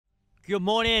Good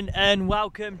morning and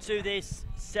welcome to this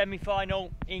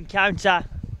semi-final encounter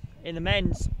in the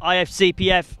men's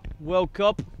Ifcpf World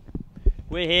Cup.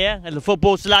 We're here at the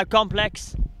football Salou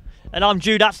complex and I'm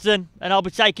Jude Aston and I'll be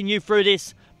taking you through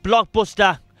this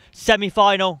blockbuster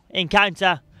semi-final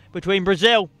encounter between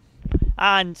Brazil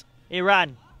and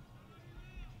Iran.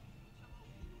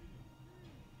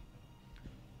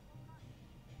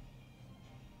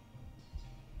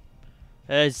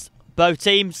 As both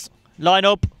teams line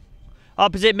up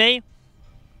opposite me.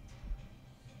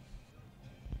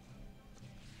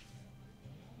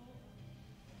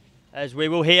 As we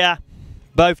will hear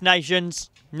both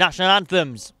nations' national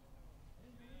anthems.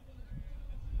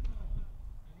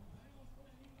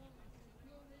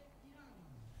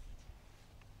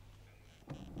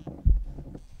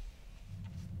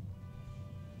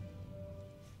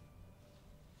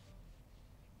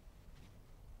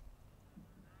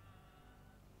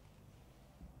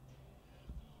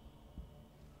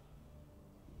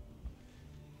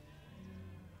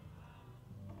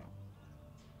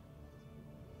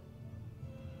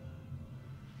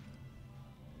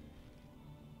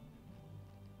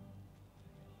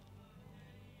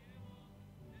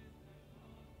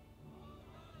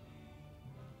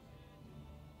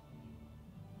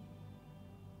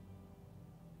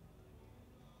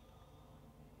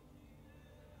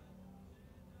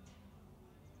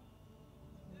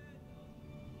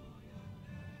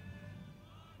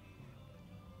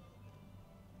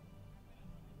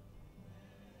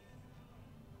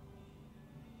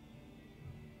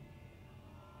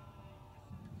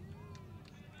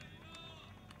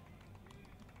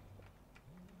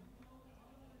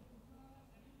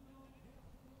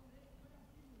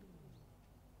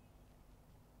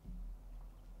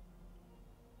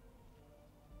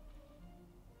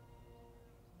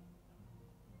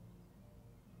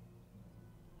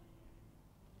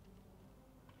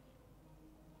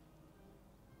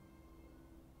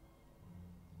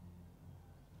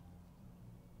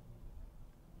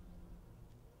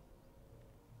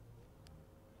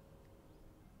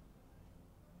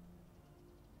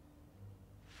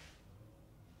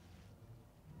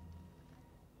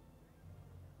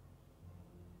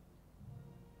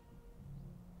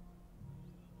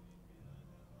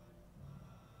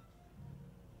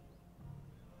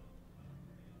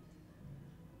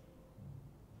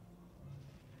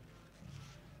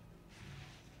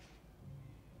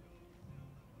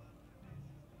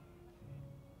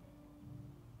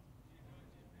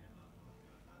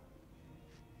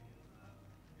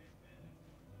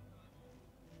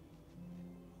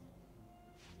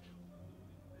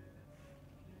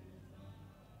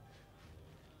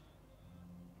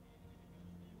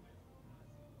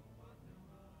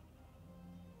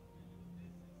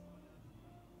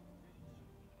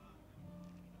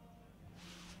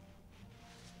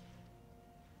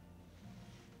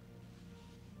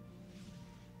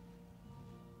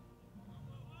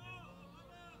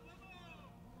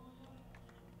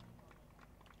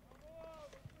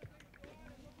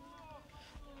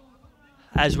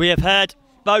 As we have heard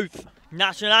both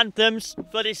national anthems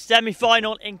for this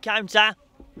semi-final encounter,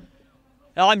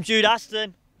 I'm Jude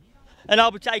Aston and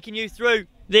I'll be taking you through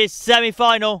this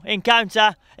semi-final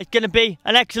encounter. It's going to be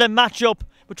an excellent matchup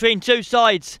between two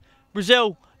sides.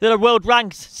 Brazil, that are world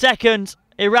ranked second,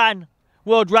 Iran,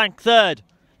 world ranked third.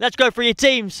 Let's go through your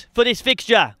teams for this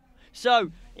fixture.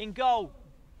 So, in goal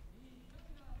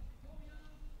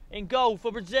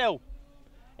for Brazil,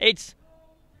 it's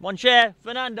Moncher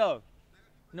Fernando.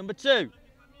 Number 2,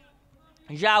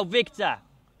 João Victor.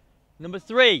 Number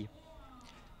 3,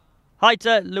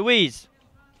 Heiter Luiz.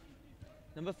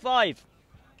 Number 5,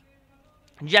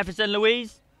 Jefferson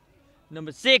Luiz.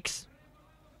 Number 6,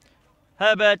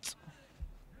 Herbert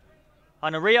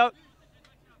Honorio.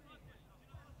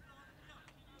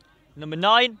 Number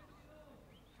 9,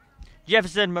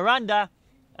 Jefferson Miranda.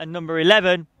 And number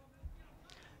 11,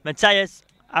 Mateus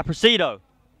Apreciado.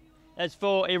 As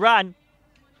for Iran,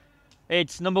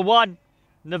 it's number 1,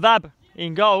 Navab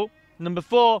in goal. Number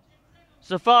 4,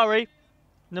 Safari.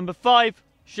 Number 5,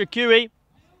 Shakiri.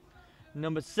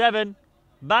 Number 7,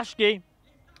 Bashki.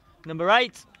 Number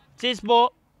 8,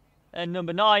 Tisbor. And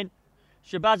number 9,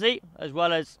 Shabazi, as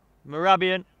well as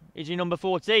Marabian is in number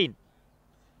 14.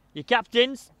 Your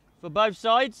captains for both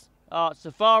sides are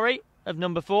Safari of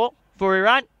number 4 for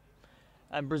Iran.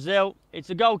 And Brazil, it's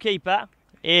a goalkeeper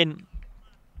in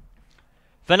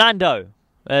Fernando.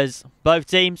 As both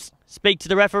teams speak to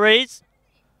the referees.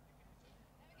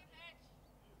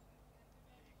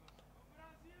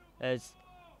 As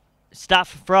staff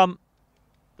from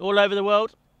all over the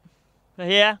world are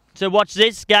here to watch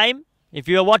this game. If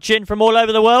you are watching from all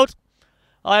over the world,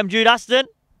 I am Jude Aston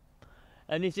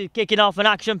And this is kicking off an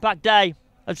action-packed day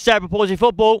of cerebral palsy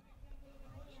football.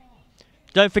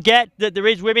 Don't forget that there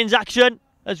is women's action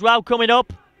as well coming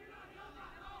up.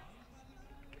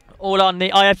 All on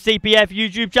the Ifcpf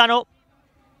YouTube channel.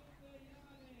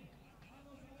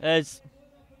 As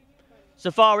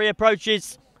Safari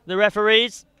approaches the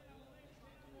referees.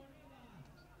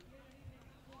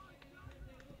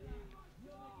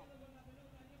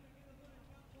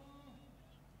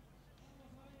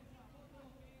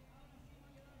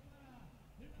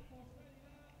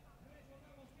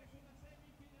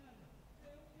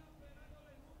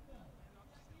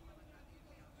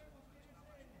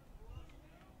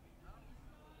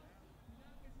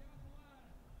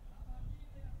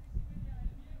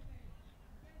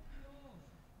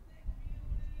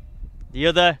 The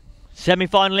other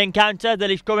semi-final encounter that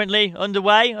is currently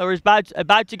underway, or is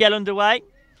about to get underway,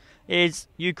 is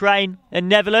Ukraine and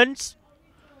Netherlands.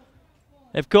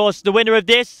 Of course, the winner of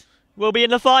this will be in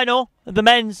the final of the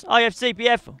men's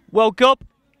Ifcpf World Cup.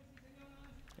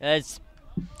 As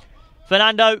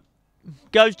Fernando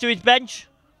goes to his bench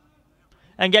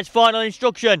and gets final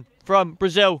instruction from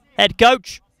Brazil head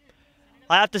coach.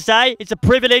 I have to say, it's a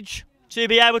privilege to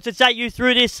be able to take you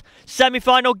through this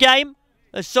semi-final game.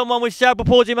 As someone with cerebral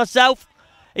palsy myself,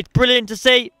 it's brilliant to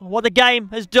see what the game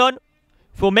has done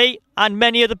for me and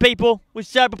many other people with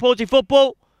cerebral palsy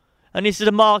football. And this is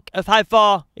a mark of how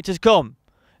far it has come.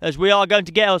 As we are going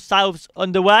to get ourselves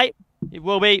underway. It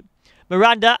will be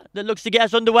Miranda that looks to get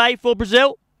us underway for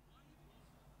Brazil.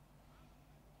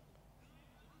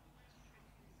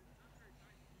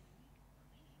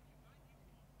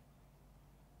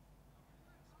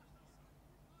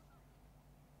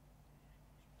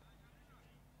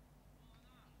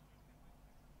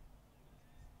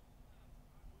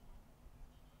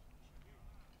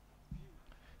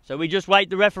 So we just wait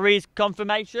the referee's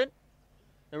confirmation.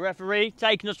 The referee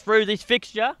taking us through this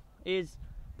fixture is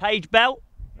Paige Bell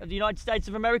of the United States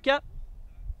of America.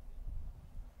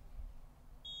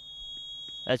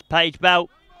 As Paige Bell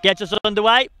gets us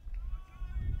underway,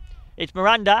 it's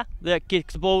Miranda that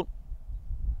kicks the ball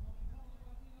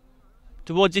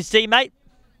towards his teammate.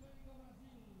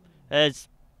 As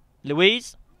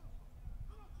Louise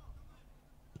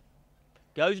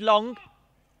goes long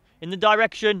in the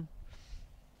direction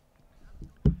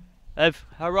of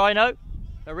Harino.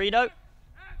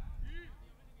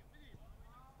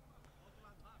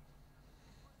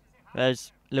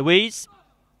 As Louise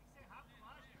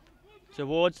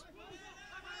towards,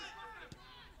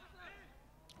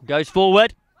 goes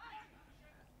forward.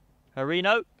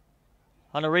 Honorio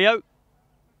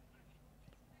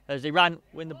as Iran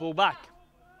win the ball back.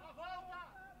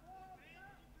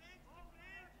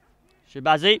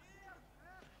 Shabazi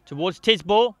towards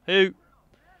Tisbor, who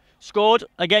scored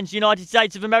against the United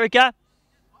States of America.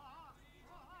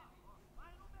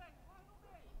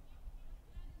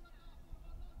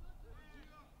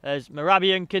 As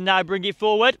Marabian can now bring it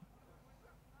forward.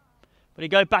 But he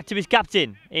goes back to his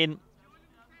captain in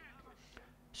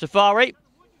Safari.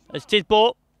 As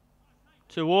Tisbor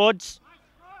towards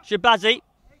Shabazi.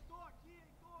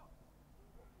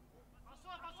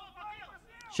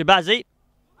 Shabazi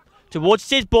towards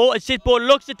Tisbor. As Tisbor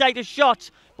looks to take the shot.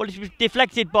 Well, it's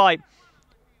deflected by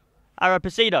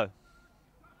Arapacido.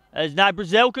 As now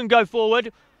Brazil can go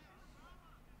forward.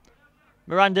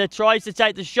 Miranda tries to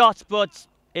take the shot, but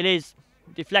it is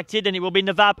deflected, and it will be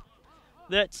Navab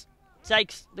that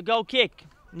takes the goal kick.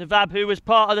 Navab, who was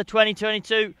part of the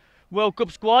 2022 World Cup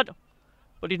squad,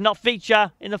 but did not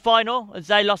feature in the final as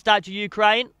they lost out to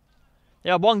Ukraine.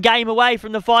 They are one game away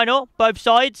from the final, both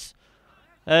sides,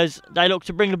 as they look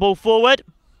to bring the ball forward.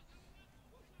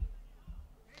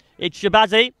 It's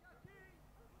Shabazi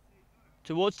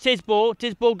towards Tisbor.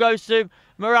 Tisbor goes to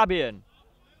Marabian.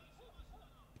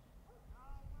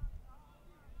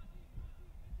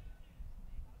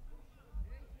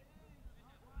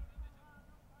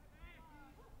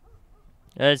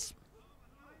 There's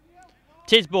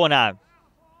Tisbor now.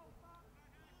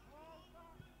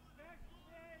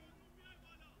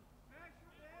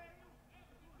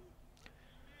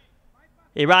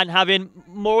 Iran having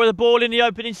more of the ball in the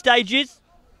opening stages.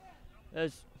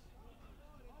 There's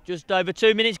just over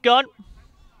 2 minutes gone.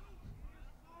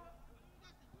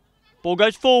 Ball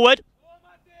goes forward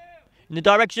in the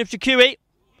direction of Shakui.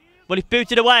 But it's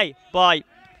booted away by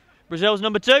Brazil's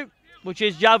number 2, which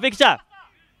is João Victor.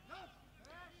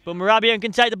 But Marabian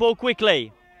can take the ball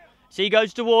quickly. So he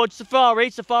goes towards Safari.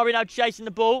 Safari now chasing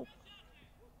the ball.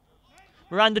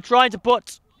 Miranda trying to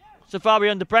put Safari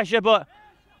under pressure, but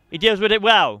he deals with it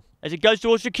well as it goes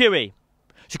towards Shakui.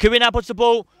 Shakui now puts the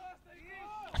ball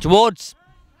towards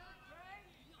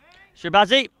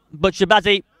Shabazi, but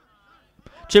Shabazi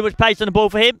Too much pace on the ball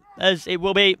for him, as it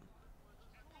will be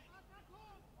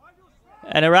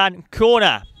an Iran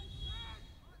corner.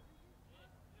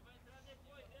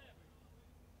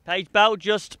 Page Bell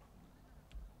just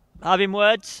having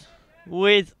words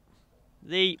with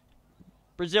the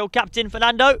Brazil captain,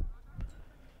 Fernando.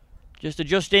 Just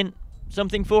adjusting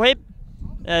something for him,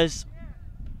 as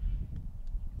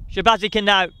Shabazi can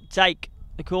now take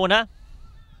the corner.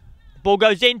 The ball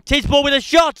goes in. Tisball with a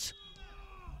shot.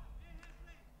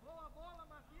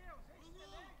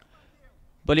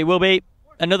 But it will be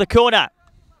another corner.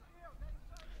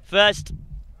 First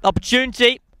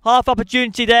opportunity, half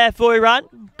opportunity there for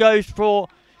Iran. Goes for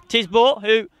Tisball,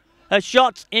 who has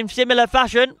shot in similar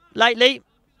fashion lately,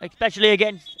 especially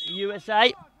against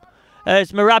USA.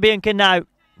 As Merabian can now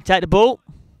take the ball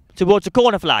towards the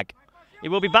corner flag. It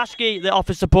will be Bashki that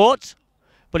offers support,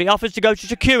 but he offers to go to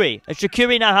Shakiri. As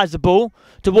Shakiri now has the ball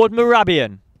toward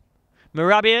Merabian.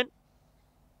 Merabian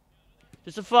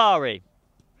to Safari.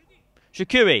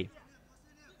 Shakiri.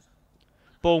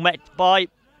 Ball met by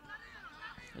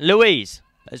Louise.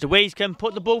 As Louise can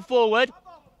put the ball forward,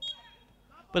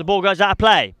 but the ball goes out of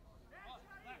play.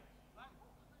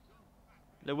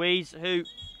 Louise, who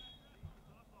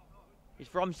is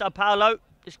from Sao Paulo,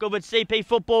 discovered CP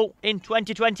football in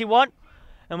 2021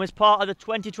 and was part of the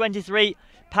 2023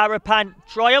 Parapan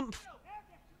triumph.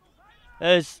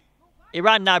 As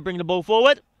Iran now bring the ball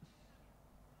forward.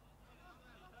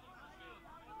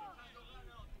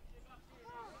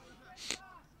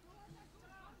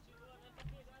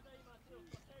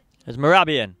 As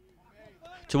Merabian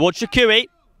towards Shakiri.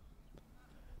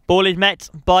 Ball is met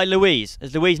by Louise.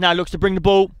 As Louise now looks to bring the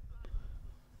ball.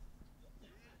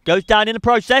 Goes down in the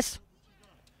process.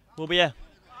 Will be a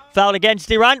foul against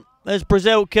Iran as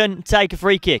Brazil can take a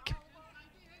free kick.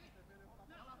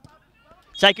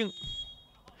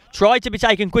 Tried to be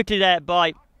taken quickly there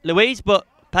by Louise, but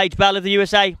Paige Bell of the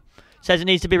USA says it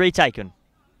needs to be retaken.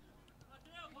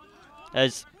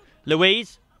 As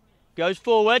Louise goes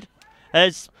forward,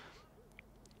 as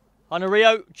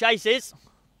Honorio chases.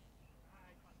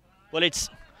 Well, it's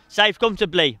saved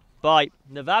comfortably by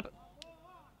Navab.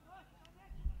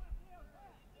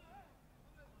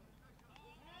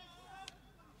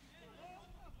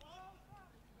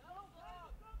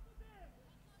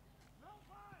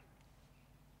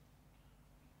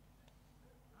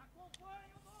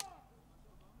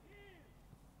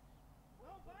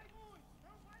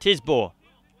 Tisbor.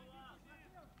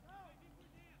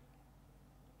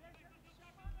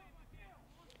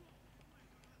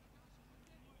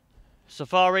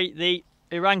 Safari, the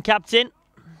Iran captain,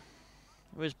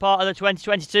 was part of the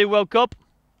 2022 World Cup.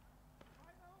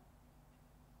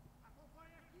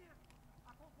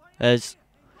 As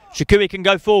Shakiri can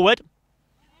go forward.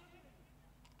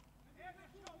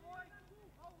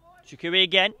 Shakiri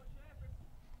again.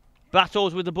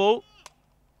 Battles with the ball.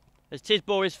 As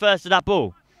Tisbor is first to that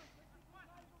ball.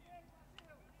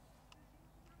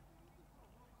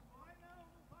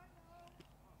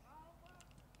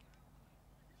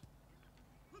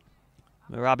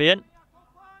 Merabian.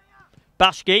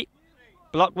 Bashki.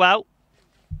 Blocked well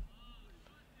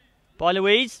by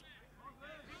Louise.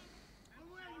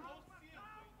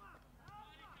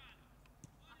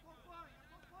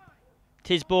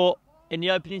 Tisbor in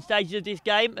the opening stages of this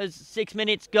game as 6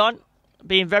 minutes gone,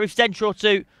 being very central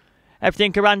to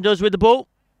everything Iran does with the ball.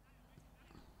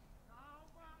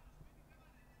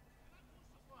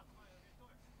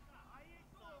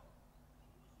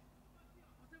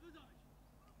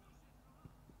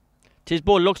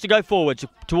 Tisbor looks to go forward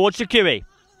towards Shakiri.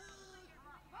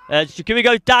 Shakiri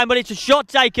goes down, but it's a shot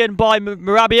taken by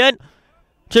Merabian.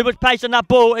 Too much pace on that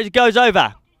ball as it goes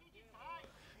over.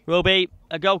 Will be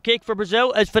a goal kick for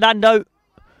Brazil as Fernando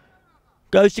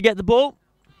goes to get the ball.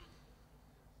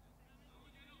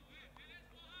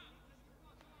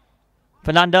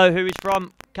 Fernando, who is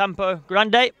from Campo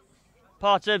Grande,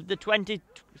 part of the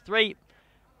 23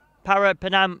 Para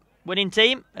Panam winning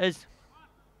team, as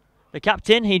the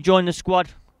captain. He joined the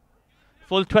squad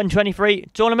for the 2023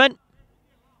 tournament.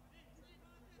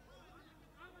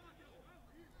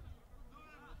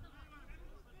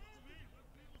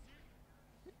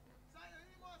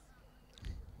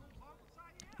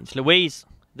 It's Louise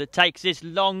that takes this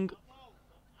long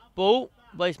ball,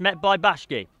 but it's met by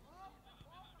Bashki.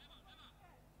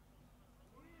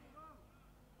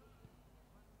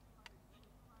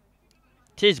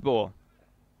 Tisbor.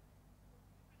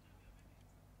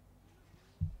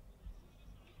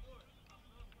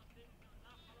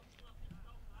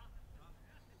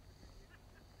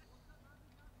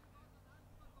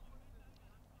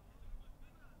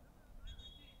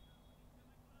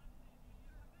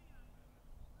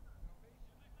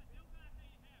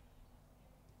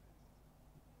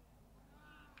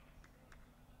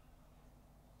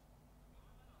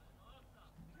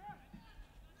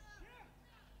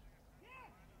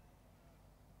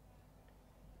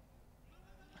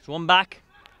 It's one back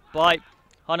by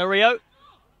Honorio.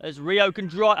 As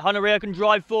Honorio can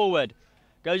drive forward.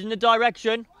 Goes in the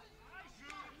direction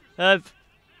of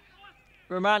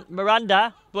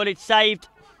Miranda, but it's saved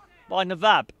by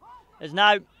Navab. As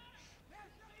now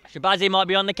Shabazi might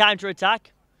be on the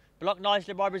counter-attack. Blocked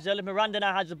nicely by Brazil. And Miranda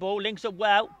now has the ball. Links up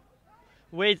well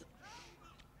with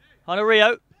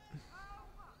Honorio.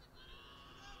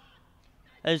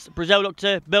 As Brazil look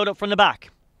to build up from the back.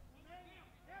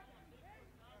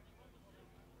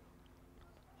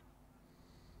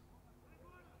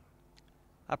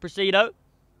 Aprecido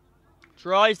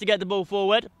tries to get the ball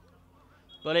forward,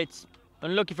 but it's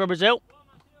unlucky for Brazil.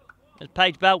 As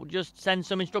Paige Bell just sends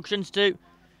some instructions to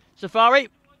Safari.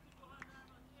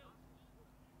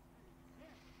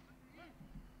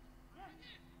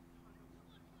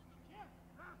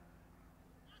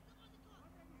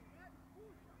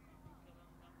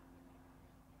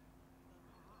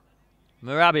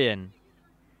 Marabian.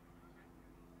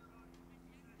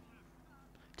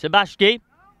 To Bashki.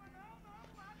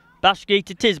 Bashki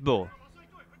to Tisbor.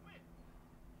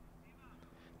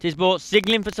 Tisbor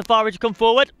signalling for Safari to come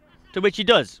forward, to which he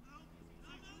does.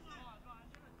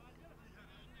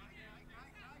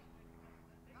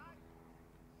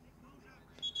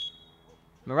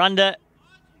 Miranda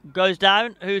goes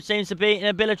down, who seems to be in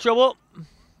a bit of trouble.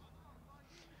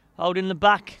 Holding the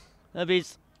back of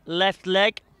his left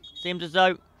leg. Seems as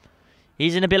though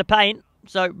he's in a bit of pain.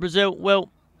 So Brazil will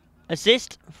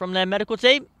assist from their medical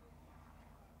team.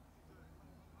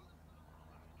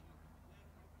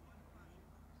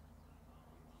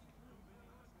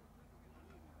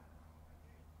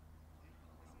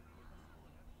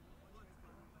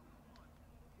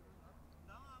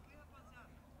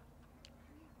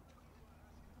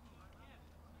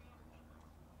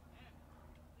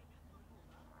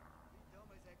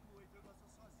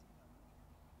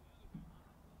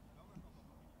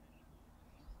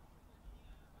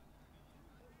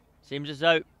 Seems as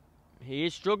though he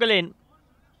is struggling.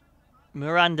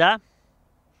 Miranda.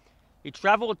 He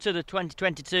travelled to the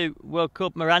 2022 World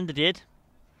Cup, Miranda did.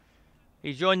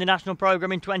 He joined the national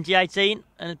programme in 2018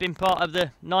 and has been part of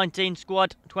the 2019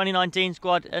 squad,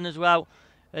 and as well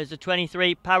as the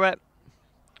 23 Pang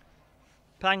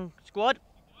squad.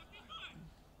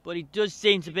 But he does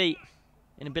seem to be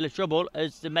in a bit of trouble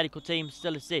as the medical team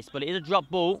still assists. But it is a drop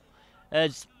ball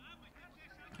as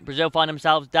Brazil find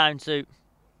themselves down to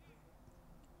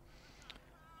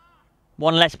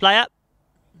one less player.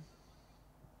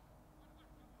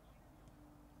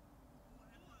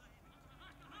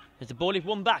 As the ball is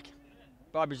won back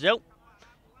by Brazil.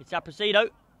 It's Aprecido,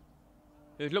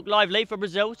 who's looked lively for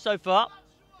Brazil so far.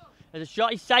 As a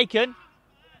shot is taken.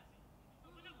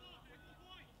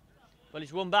 Well,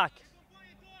 it's won back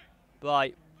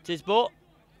by Tisbor.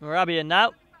 Marabian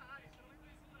now.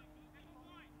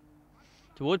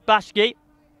 Towards Bashki.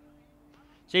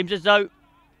 Seems as though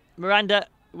Miranda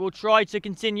will try to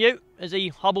continue as he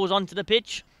hobbles onto the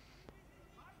pitch.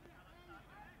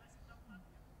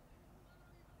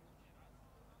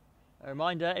 A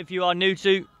reminder, if you are new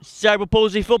to cerebral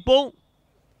palsy football,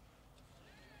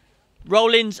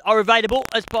 roll-ins are available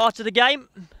as part of the game,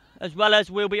 as well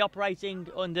as we'll be operating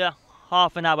under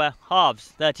half an hour halves,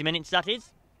 30 minutes that is.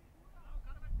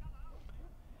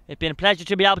 It's been a pleasure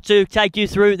to be able to take you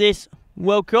through this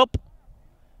World Cup,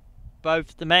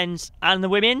 both the men's and the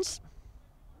women's.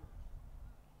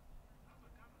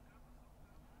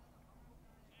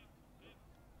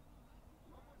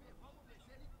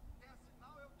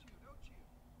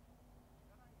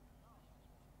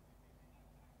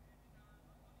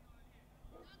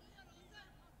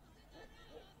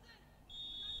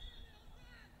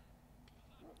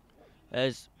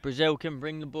 As Brazil can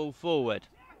bring the ball forward.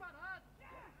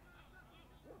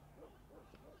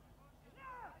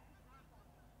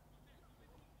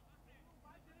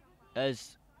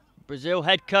 As Brazil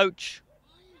head coach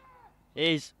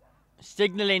is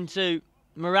signalling to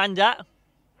Miranda.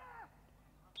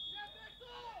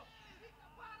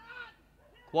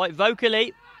 Quite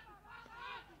vocally.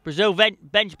 Brazil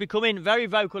bench becoming very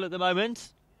vocal at the moment.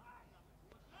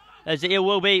 As it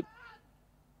will be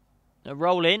a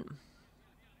roll in.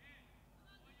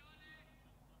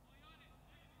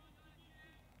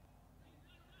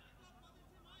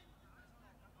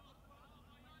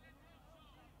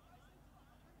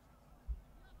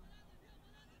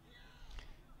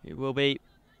 It will be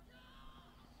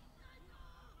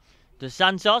Dos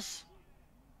Santos,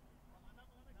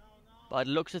 by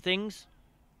the looks of things.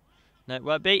 No, it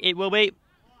won't be. It will be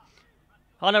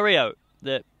Honorio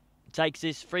that takes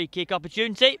this free kick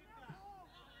opportunity.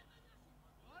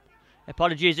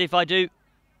 Apologies if I do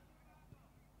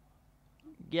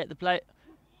get the play.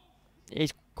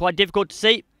 It's quite difficult to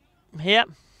see here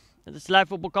at the Salou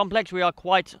Football Complex. We are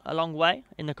quite a long way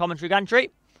in the commentary gantry.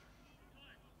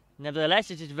 Nevertheless,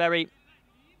 it is a very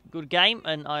good game,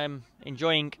 and I am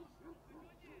enjoying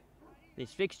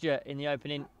this fixture in the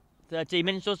opening 13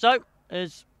 minutes or so,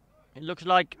 as it looks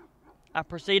like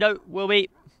Ifcpf will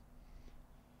be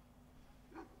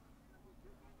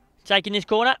taking this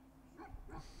corner,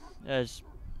 as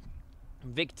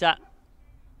Victor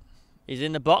is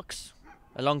in the box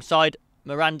alongside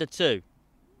Miranda too.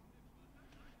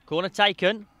 Corner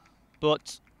taken,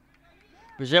 but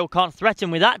Brazil can't threaten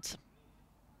with that.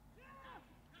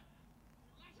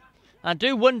 I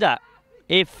do wonder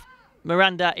if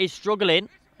Miranda is struggling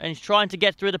and is trying to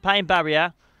get through the pain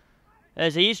barrier,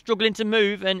 as he is struggling to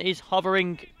move and is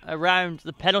hovering around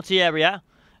the penalty area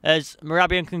as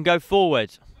Marabian can go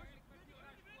forward.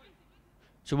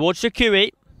 Towards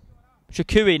Shakui.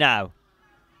 Shakui now.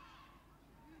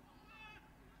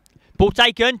 Ball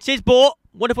taken. Tisbor.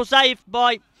 Wonderful save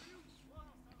by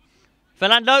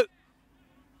Fernando.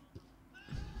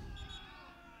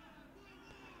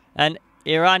 And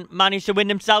Iran managed to win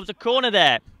themselves a corner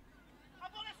there.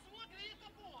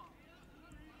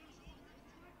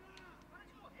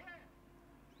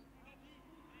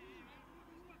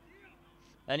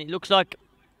 And it looks like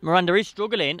Miranda is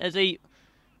struggling as he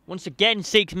once again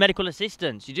seeks medical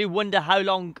assistance. You do wonder how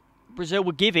long Brazil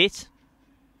will give it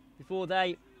before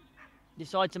they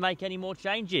decide to make any more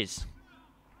changes.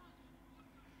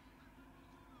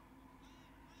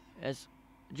 As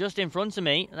just in front of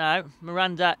me now,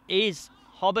 Miranda is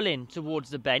hobbling towards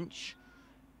the bench.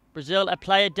 Brazil a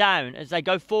player down as they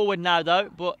go forward now though,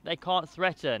 but they can't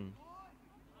threaten.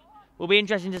 Will be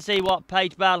interesting to see what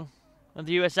Paige Bell of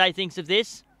the USA thinks of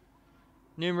this.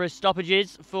 Numerous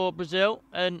stoppages for Brazil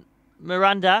and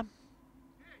Miranda.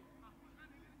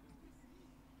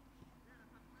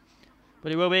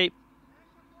 But it will be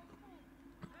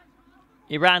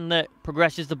Iran that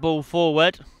progresses the ball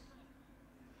forward,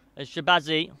 as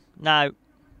Shabazi now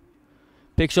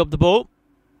picks up the ball.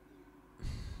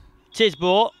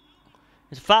 Tisbor.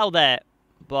 There's a foul there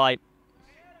by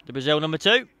the Brazil number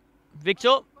 2,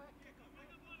 Victor.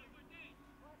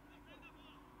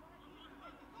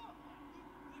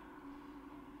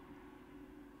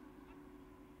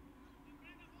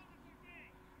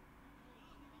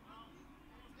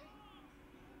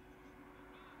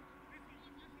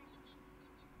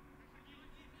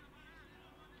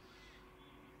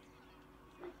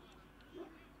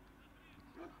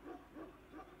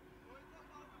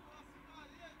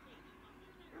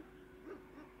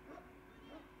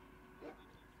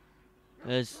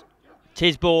 As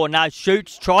Tisbor now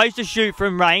shoots, tries to shoot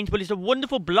from range, but it's a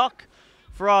wonderful block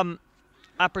from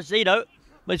Ifcpf,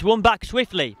 but it's won back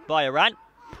swiftly by Iran.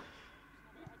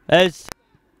 As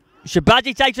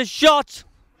Shabazi takes a shot,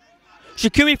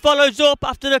 Shakui follows up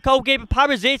after the goalkeeper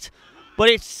parries it, but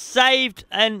it's saved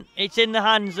and it's in the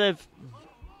hands of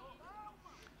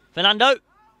Fernando.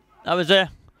 That was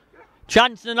a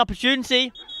chance and an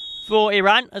opportunity for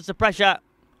Iran as the pressure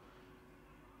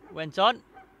went on.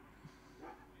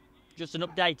 Just an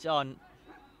update on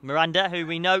Miranda, who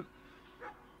we know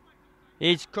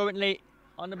is currently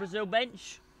on the Brazil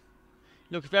bench.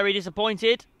 Looks very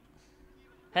disappointed.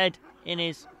 Head in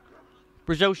his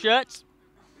Brazil shirt.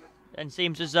 And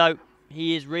seems as though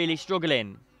he is really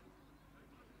struggling.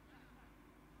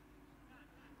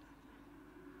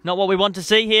 Not what we want to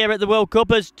see here at the World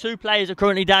Cup, as 2 players are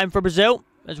currently down for Brazil,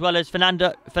 as well as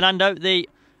Fernando, the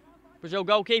Brazil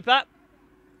goalkeeper.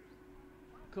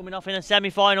 Coming off in a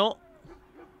semi-final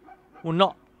will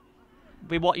not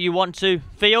be what you want to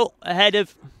feel ahead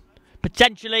of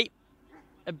potentially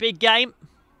a big game.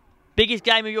 Biggest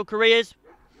game of your careers,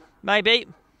 maybe,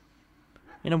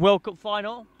 in a World Cup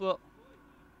final. But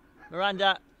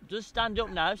Miranda does stand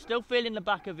up now, still feeling the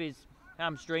back of his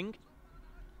hamstring.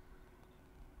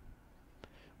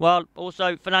 Well,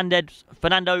 also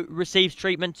Fernando receives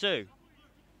treatment too.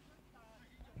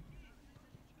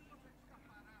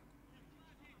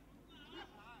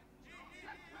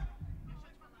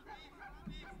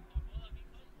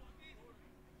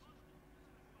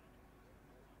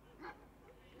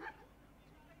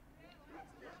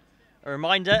 A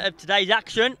reminder of today's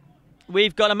action.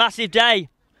 We've got a massive day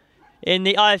in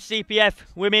the Ifcpf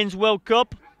Women's World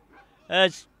Cup,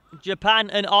 as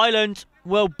Japan and Ireland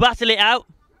will battle it out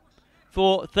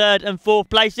for 3rd and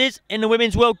 4th places in the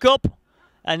Women's World Cup.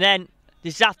 And then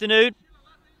this afternoon,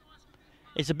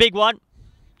 it's a big one.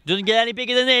 Doesn't get any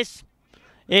bigger than this.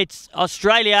 It's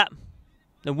Australia,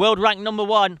 the world ranked number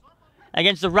 1,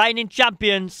 against the reigning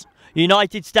champions,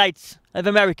 United States of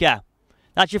America.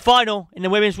 That's your final in the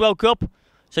Women's World Cup.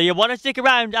 So you want to stick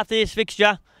around after this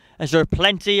fixture, as there are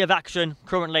plenty of action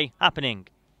currently happening.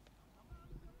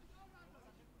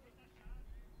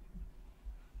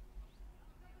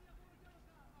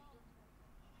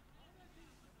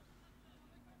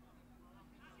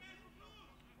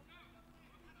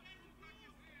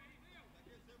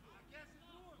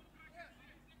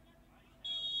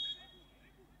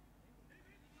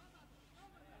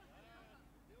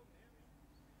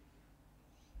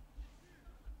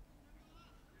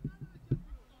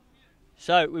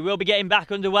 So we will be getting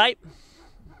back underway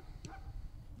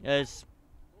as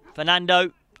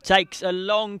Fernando takes a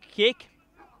long kick.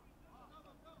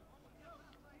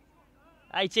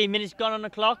 18 minutes gone on the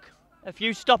clock. A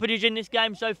few stoppages in this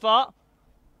game so far.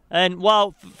 And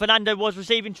while Fernando was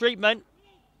receiving treatment,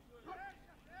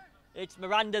 it's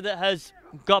Miranda that has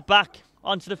got back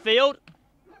onto the field.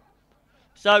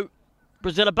 So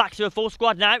Brazil are back to a full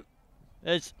squad now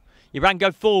as Iran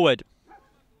go forward.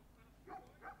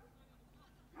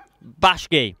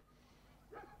 Bashki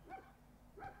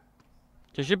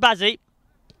to Shabazi.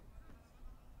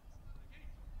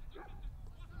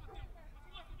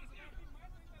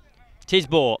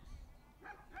 Tisbor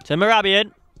to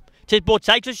Marabian. Tisbor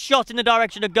takes a shot in the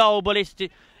direction of goal, but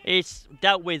it's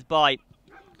dealt with by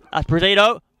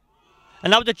Esposito.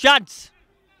 And that was a chance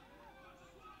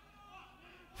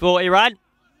for Iran.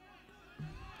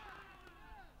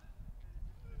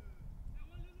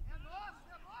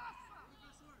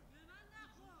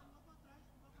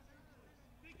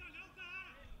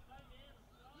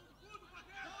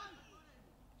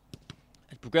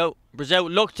 Brazil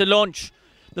look to launch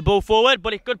the ball forward,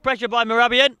 but it's good pressure by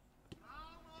Marabian.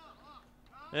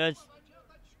 As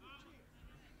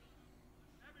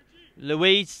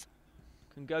Luis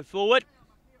can go forward.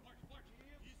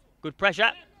 Good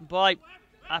pressure by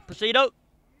Esposito.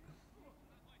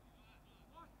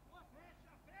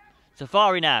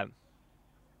 Safari now.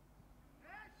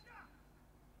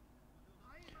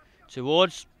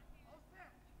 Towards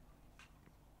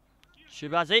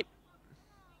Shabazi.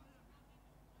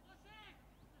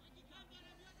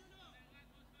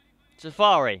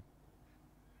 Safari.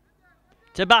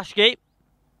 Tabashki.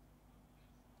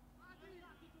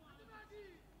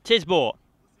 Tisbor.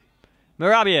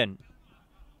 Marabian.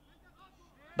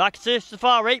 Back to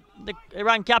Safari, the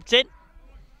Iran captain.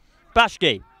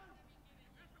 Bashki.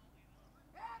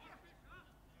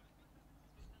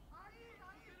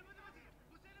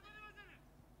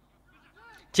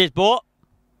 Tisbor.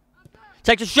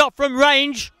 Takes a shot from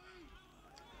range.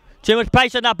 Too much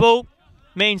pace on that ball.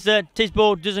 Means that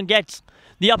Tisbor doesn't get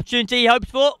the opportunity he hopes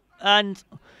for. And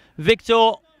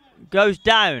Victor goes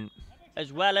down.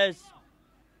 As well as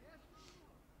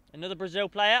another Brazil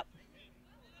player.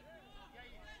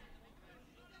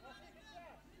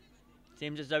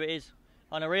 Seems as though it is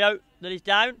Honorio that is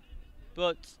down.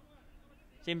 But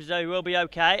seems as though he will be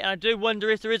okay. And I do wonder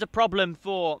if there is a problem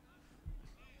for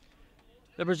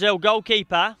the Brazil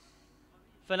goalkeeper,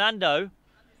 Fernando,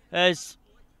 as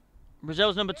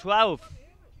Brazil's number 12.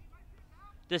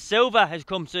 De Silva has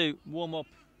come to warm up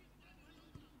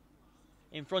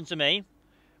in front of me.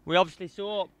 We obviously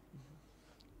saw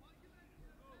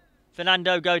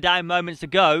Fernando go down moments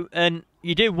ago, and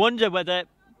you do wonder whether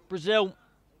Brazil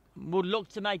would look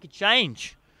to make a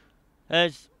change,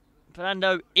 as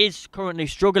Fernando is currently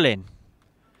struggling.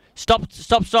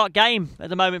 Stop-start game at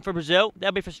the moment for Brazil.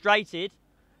 They'll be frustrated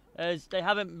as they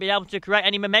haven't been able to create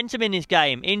any momentum in this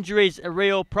game. Injuries are a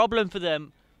real problem for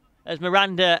them, as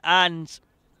Miranda and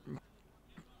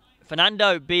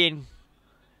Fernando being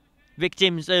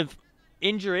victims of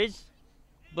injuries.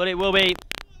 But it will be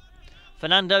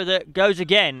Fernando that goes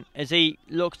again as he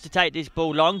looks to take this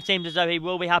ball long. Seems as though he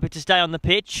will be happy to stay on the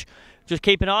pitch. Just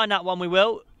keep an eye on that one, we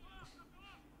will.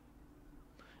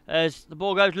 As the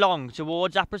ball goes long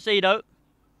towards Esposito.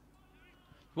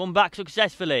 Won back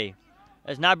successfully.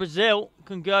 As now Brazil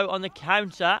can go on the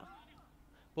counter.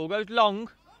 Ball goes long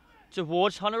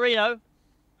towards Honorino.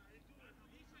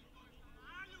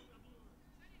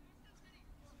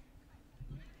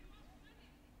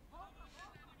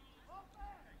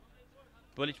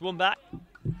 But it's won back.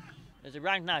 As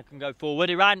Iran now can go forward.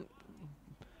 Iran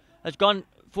has gone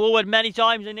forward many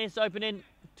times in this opening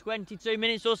 22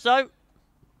 minutes or so.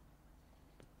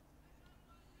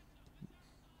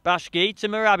 Bashki to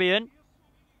Marabian.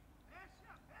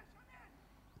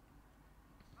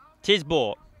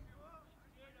 Tisbor.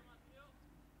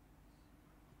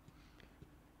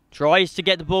 Tries to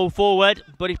get the ball forward,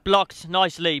 but it's blocked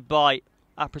nicely by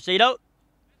Esposito.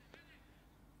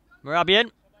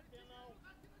 Marabian.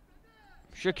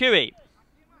 Shakiri.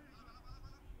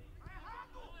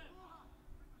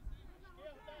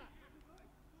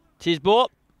 Tisbor.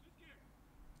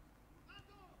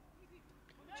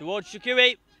 Towards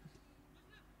Shaqiri.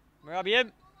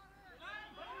 Merabian.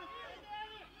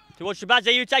 Towards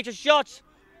Shabazi, who takes a shot.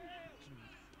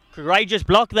 Courageous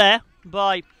block there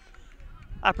by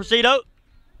Aprecido.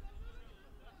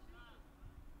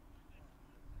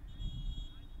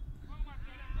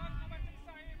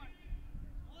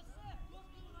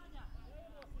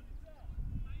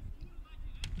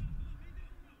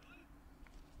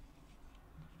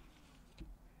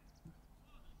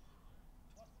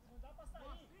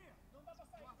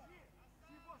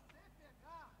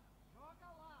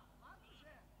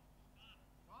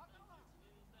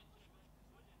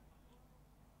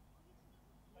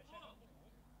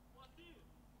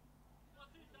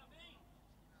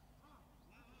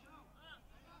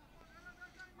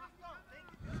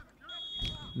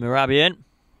 Merabian.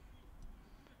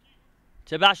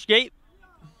 Tabashki.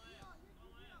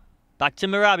 Back to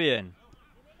Merabian,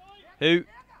 who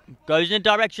goes in the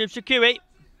direction of Shaqiri.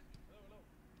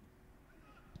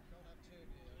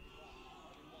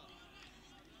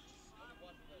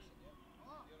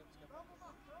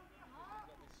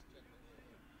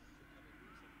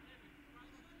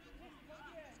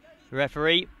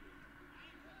 Referee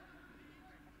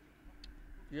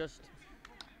just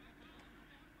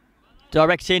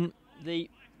directing the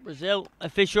Brazil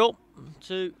official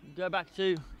to go back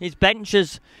to his bench,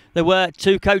 as there were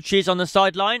two coaches on the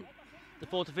sideline. The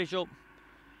fourth official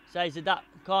says that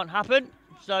can't happen,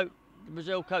 so the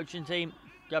Brazil coaching team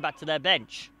go back to their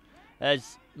bench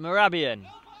as Merabian.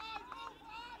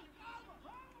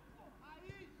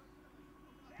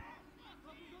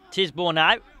 Tisbor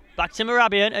now, back to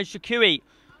Merabian as Shaqiri.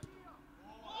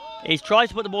 He's trying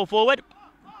to put the ball forward,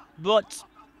 but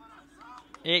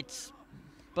it's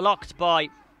blocked by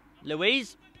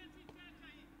Louise.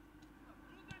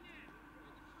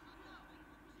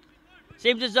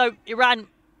 Seems as though Iran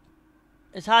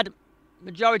has had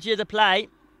majority of the play.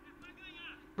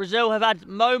 Brazil have had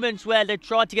moments where they've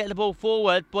tried to get the ball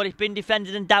forward, but it's been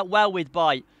defended and dealt well with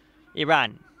by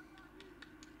Iran.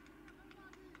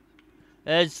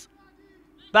 As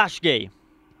Bashki.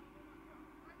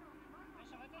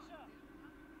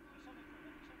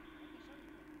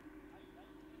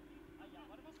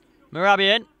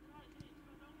 Merabian.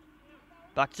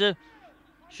 Back to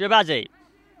Shabazi.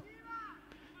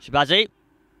 Shabazi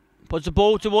puts the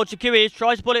ball towards Shaqiri,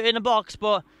 tries to put it in the box,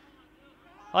 but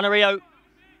Honorio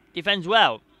defends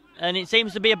well. And it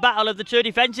seems to be a battle of the two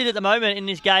defences at the moment in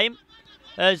this game,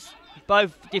 as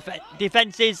both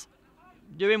defences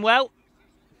doing well.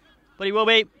 But it will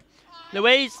be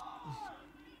Louise.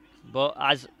 But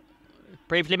as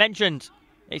previously mentioned,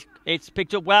 it's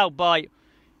picked up well by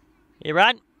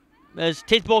Iran. As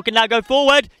Tisbor can now go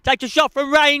forward, takes a shot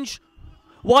from range,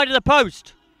 wide of the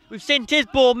post. We've seen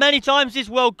Tisbor many times this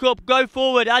World Cup go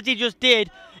forward, as he just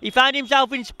did. He found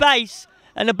himself in space,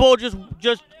 and the ball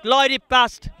just glided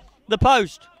past the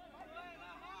post.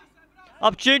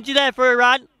 Opportunity there for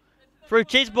Iran, through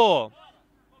Tisbor.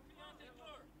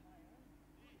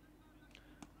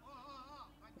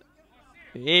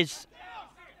 It is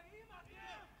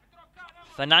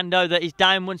Fernando that is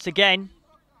down once again.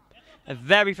 A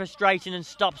very frustrating and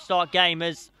stop-start game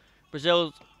as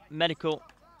Brazil's medical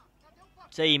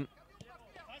team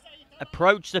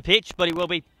approach the pitch, but it will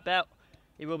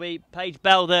be Paige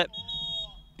Bell that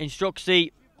instructs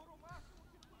the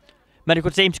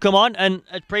medical team to come on. And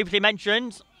as previously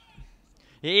mentioned,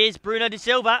 it is Bruno de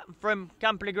Silva from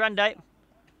Campo Grande,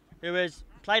 who has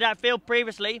played outfield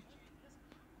previously,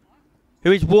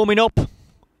 who is warming up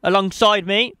alongside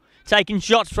me, taking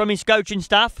shots from his coaching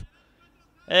staff,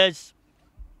 as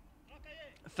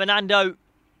Fernando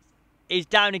is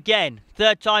down again,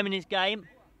 third time in his game.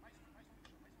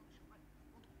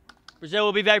 Brazil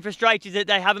will be very frustrated that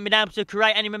they haven't been able to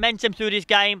create any momentum through this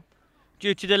game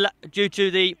due to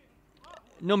the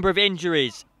number of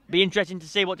injuries. Be interesting to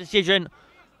see what decision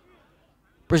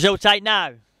Brazil take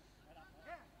now.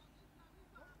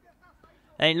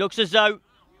 And it looks as though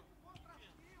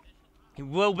it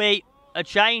will be a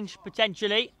change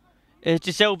potentially as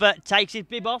De Silva takes his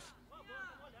bib off.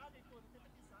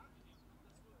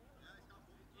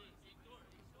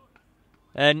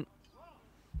 And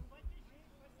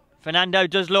Fernando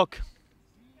does look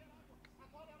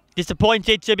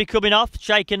disappointed to be coming off,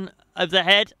 shaken of the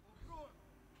head.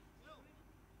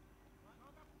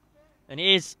 And it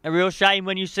is a real shame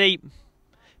when you see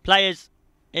players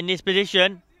in this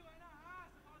position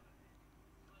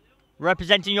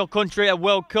representing your country at a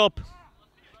World Cup.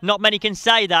 Not many can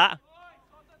say that,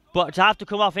 but to have to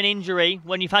come off an injury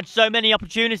when you've had so many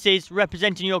opportunities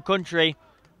representing your country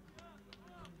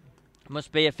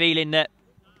must be a feeling that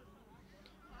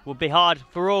will be hard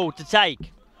for all to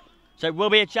take. So it will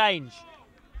be a change.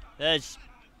 There's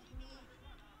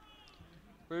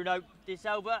Bruno De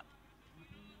Silva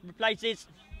replaces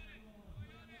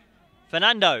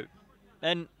Fernando.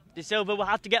 And De Silva will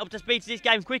have to get up to speed to this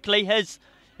game quickly, as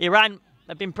Iran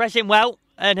have been pressing well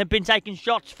and have been taking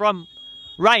shots from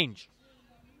range.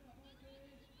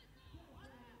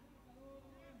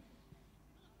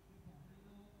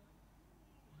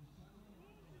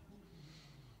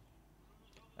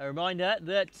 A reminder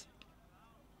that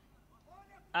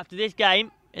after this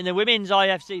game in the Women's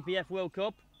Ifcpf World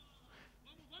Cup,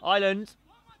 Ireland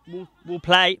will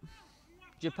play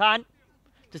Japan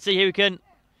to see who can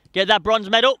get that bronze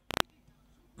medal.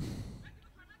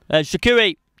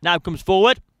 Shakuri now comes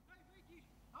forward.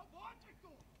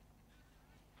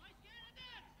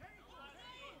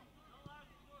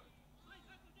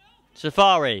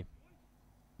 Safari.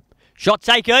 Shot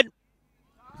taken.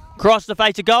 Cross the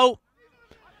face of goal.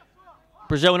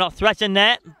 Brazil not threatened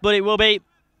there, but it will be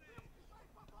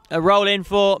a roll in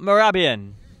for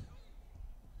Merabian.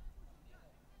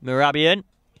 Merabian.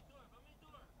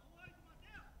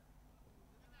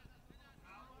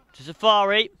 To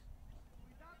Safari.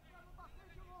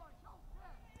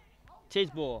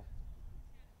 Tisbor.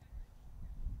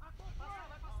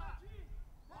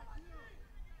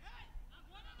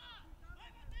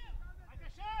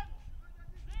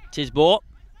 Tisbor.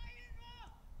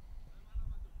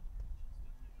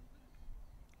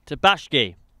 To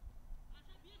Bashki.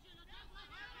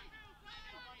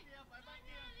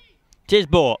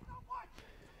 Tisbor.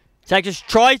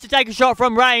 Tries to take a shot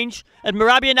from range, and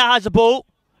Merabian now has the ball.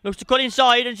 Looks to cut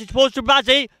inside, and she supports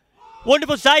Shabazi.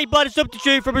 Wonderful save by the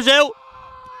substitute for Brazil,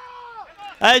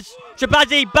 as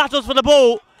Shabazi battles for the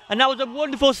ball, and that was a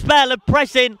wonderful spell of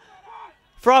pressing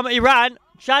from Iran.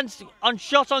 Chance on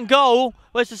shot on goal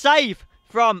was the save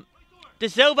from De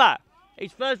Silva.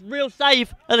 His first real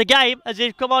save of the game, as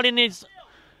he's come on in his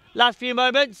last few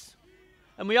moments.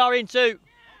 And we are into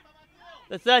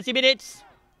the 30 minutes,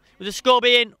 with the score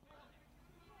being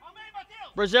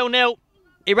Brazil 0,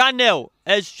 Iran 0,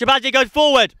 as Shabazi goes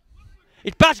forward.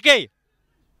 It's Bashki.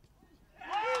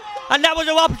 And that was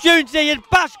an opportunity, and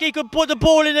Bashki could put the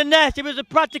ball in the net. It was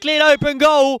practically an open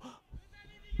goal.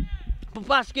 But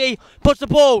Bashki puts the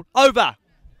ball over.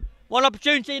 One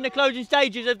opportunity in the closing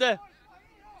stages of the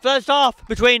first half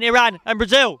between Iran and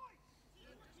Brazil.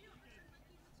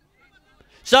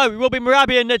 So it will be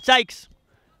Merabian that takes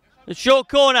the short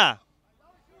corner.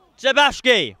 To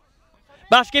Bashki.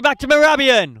 Bashki back to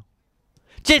Merabian.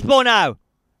 Tisbor now.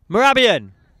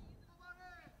 Merabian.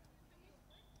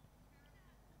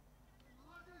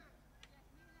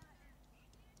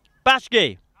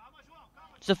 Bashki.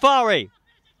 Safari.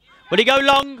 Will he go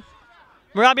long?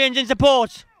 Merabian's in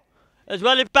support, as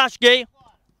well as Bashki.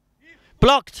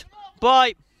 Blocked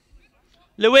by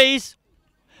Louise.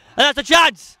 And that's a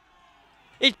chance.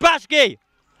 It's Bashki,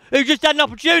 who just had an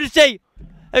opportunity,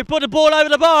 who put the ball over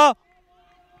the bar.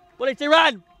 Well, it's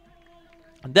Iran.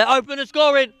 They're open to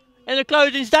scoring in the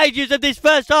closing stages of this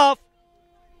first half.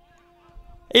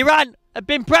 Iran have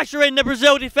been pressuring the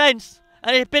Brazil defence,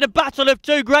 and it's been a battle of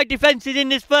two great defences in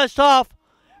this first half.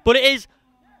 But it is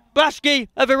Bashki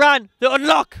of Iran that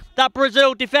unlock that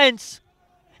Brazil defence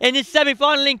in this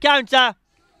semi-final encounter.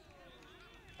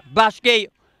 Bashki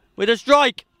with a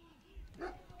strike.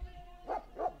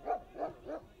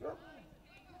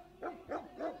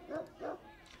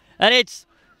 And it's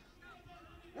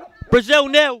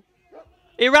Brazil 0,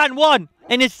 Iran 1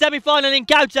 in this semi-final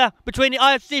encounter between the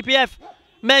Ifcpf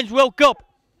Men's World Cup.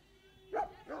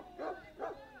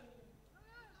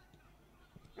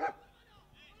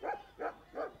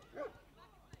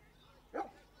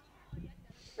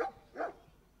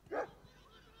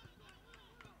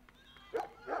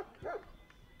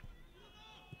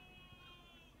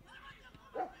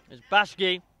 It's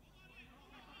Bashki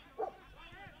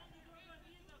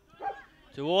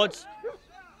towards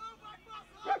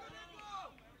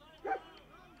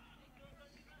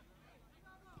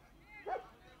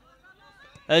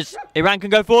as Iran can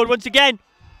go forward once again,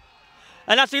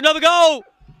 and that's another goal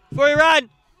for Iran.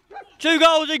 2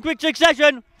 goals in quick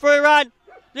succession for Iran.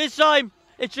 This time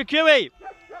it's Shakuri.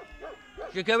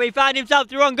 Shakuri found himself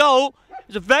through on goal. It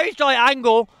was a very tight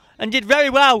angle and did very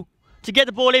well to get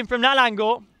the ball in from that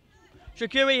angle.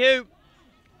 Shakuri, who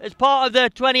is part of the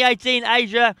 2018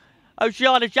 Asia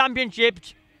Oceania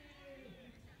Championships,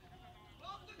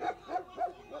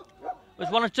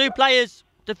 was one of 2 players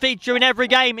to feature in every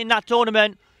game in that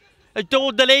tournament, has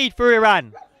doubled the lead for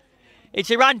Iran.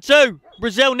 It's Iran 2,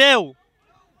 Brazil 0.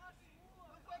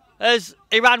 As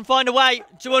Iran find a way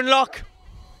to unlock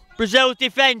Brazil's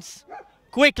defence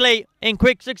quickly in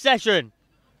quick succession.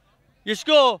 Your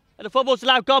score at the Football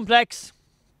Salou complex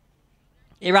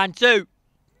Iran 2,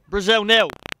 Brazil 0.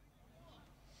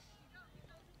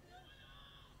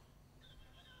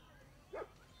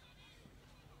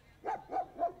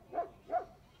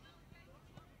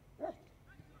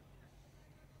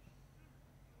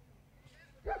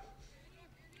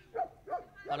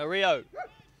 Rio.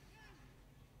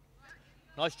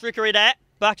 Nice trickery there.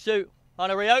 Back to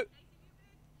Rio.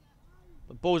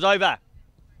 The ball's over.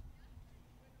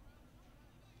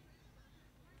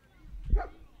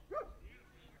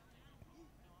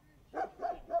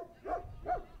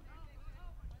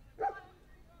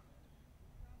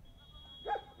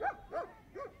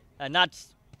 And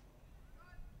that's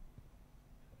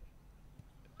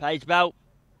Paige Bell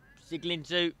signaling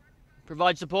to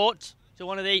provide support to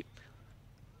one of the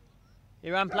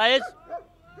Iran players.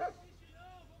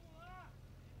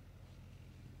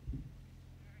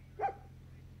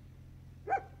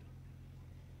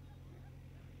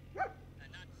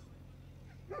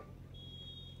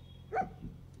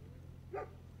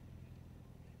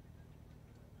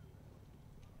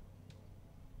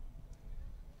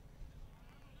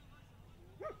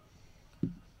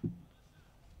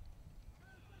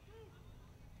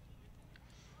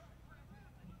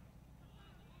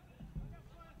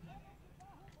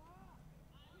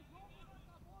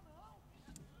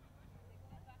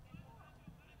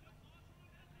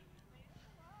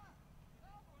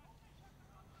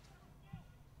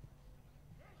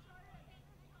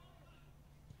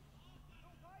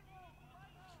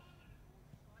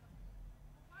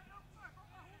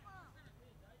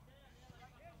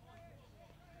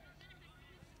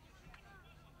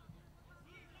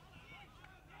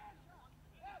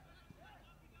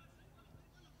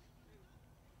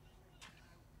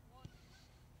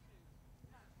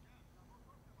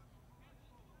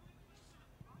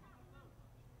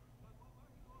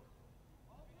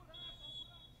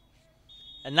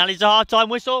 And that is the half-time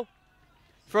whistle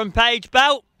from Paige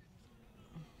Bell.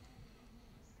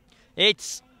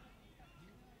 It's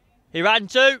Iran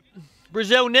 2,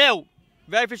 Brazil 0.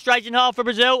 Very frustrating half for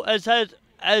Brazil as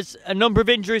a number of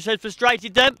injuries has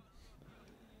frustrated them.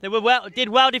 They did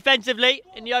well defensively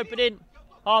in the opening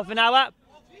half an hour,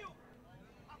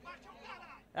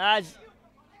 as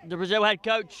the Brazil head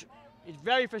coach is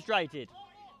very frustrated.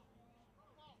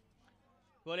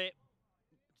 But it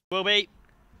will be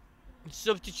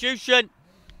substitution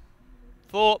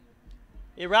for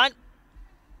Iran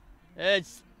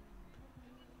as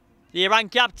the Iran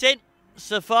captain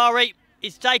Safari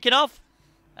is taken off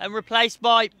and replaced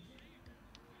by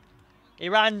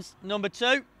Iran's number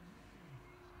 2,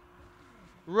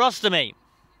 Rostami.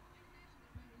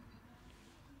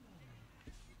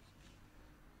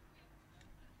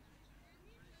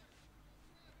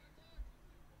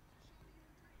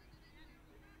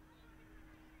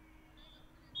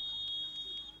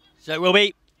 So it will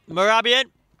be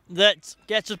Marabian that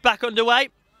gets us back underway.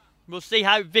 We'll see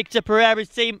how Victor Pereira's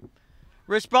team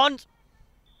respond.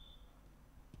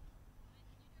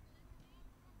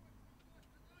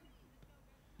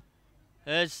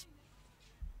 As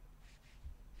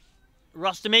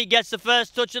Rostami gets the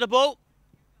first touch of the ball.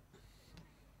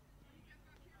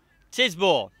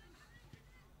 Tisbor.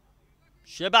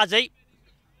 Shabazi.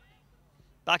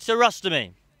 Back to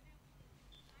Rostami.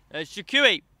 As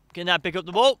Shakui can now pick up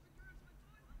the ball.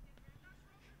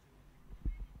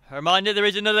 A reminder, there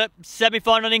is another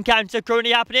semi-final encounter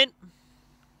currently happening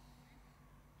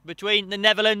between the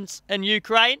Netherlands and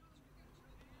Ukraine.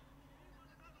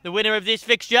 The winner of this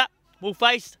fixture will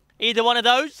face either one of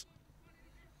those.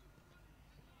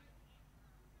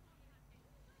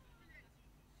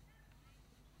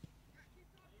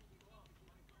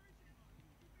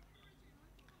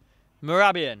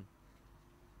 Marabian.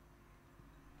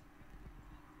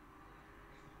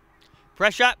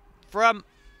 Pressure from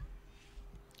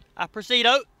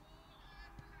Aprecido.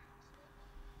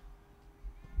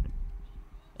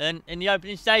 And in the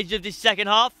opening stage of this second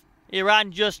half,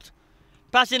 Iran just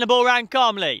passing the ball around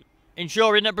calmly,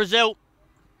 ensuring that Brazil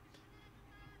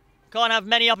can't have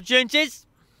many opportunities.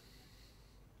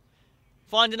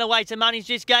 Finding a way to manage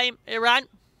this game, Iran.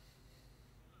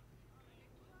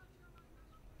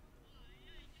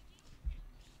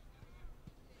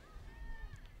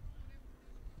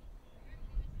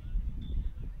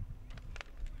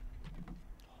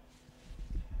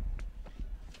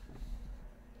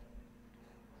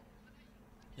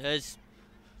 There's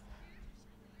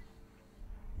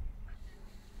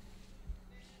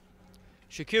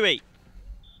Shakui.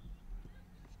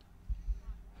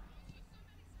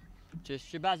 To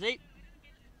Shabazi.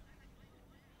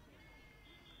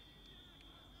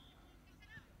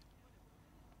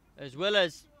 As well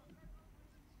as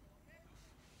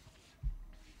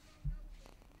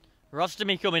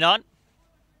Rostami coming on.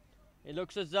 It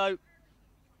looks as though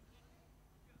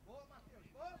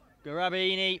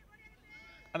Garabini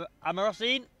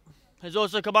Amarosin has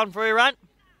also come on for Iran.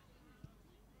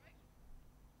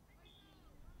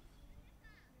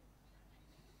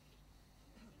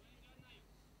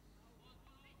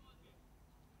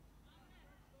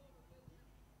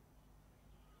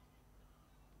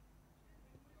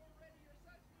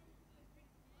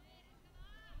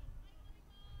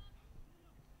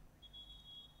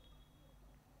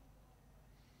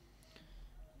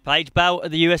 Paige Bell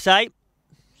of the USA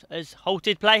has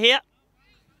halted play here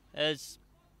as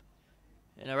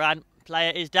an Iran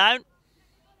player is down.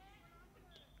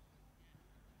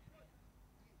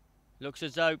 Looks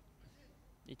as though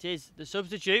it is the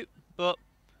substitute, but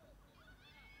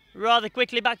rather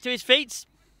quickly back to his feet.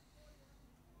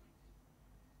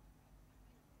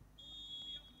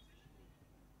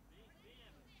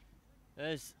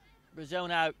 As Brazil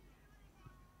now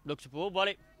looks to ball, but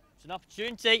it's an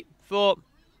opportunity for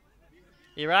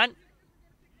Iran.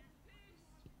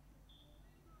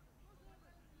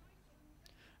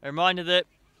 A reminder that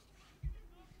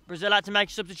Brazil had to make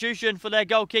a substitution for their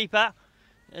goalkeeper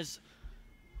as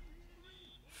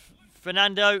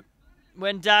Fernando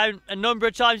went down a number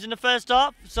of times in the first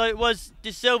half, so it was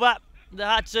De Silva that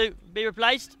had to be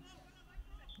replaced.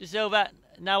 De Silva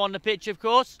now on the pitch, of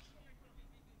course.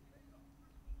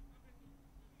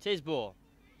 Tisbor.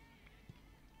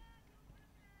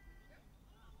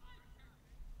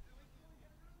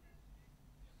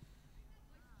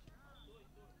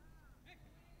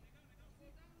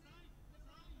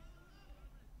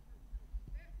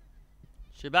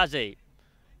 Shabazi.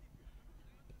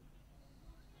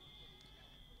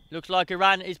 Looks like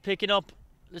Iran is picking up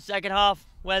the second half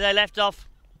where they left off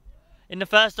in the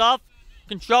first half,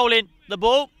 controlling the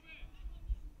ball.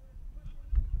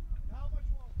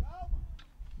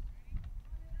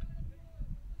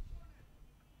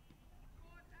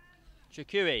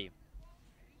 Shakiri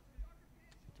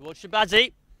towards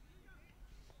Shabazi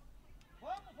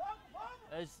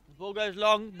as the ball goes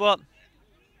long, but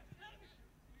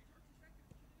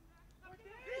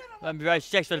won't be very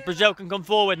successful. Brazil can come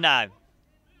forward now.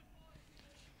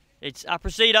 It's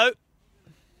Aprecido.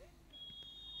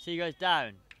 He goes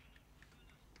down.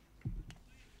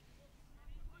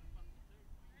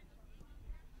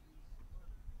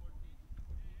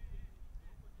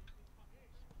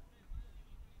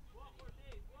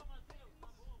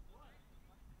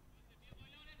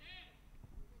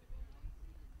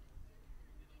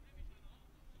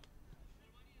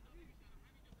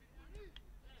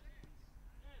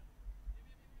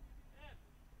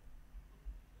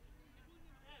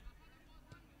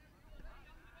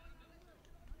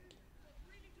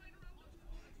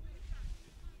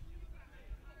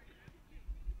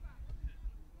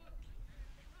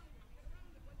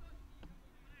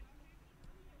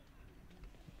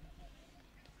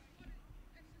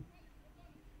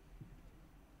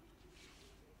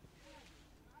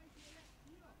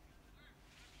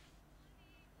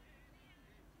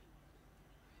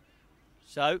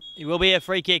 So, it will be a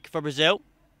free kick for Brazil.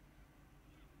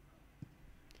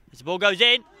 As the ball goes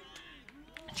in.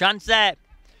 Chance there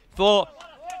for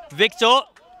Victor.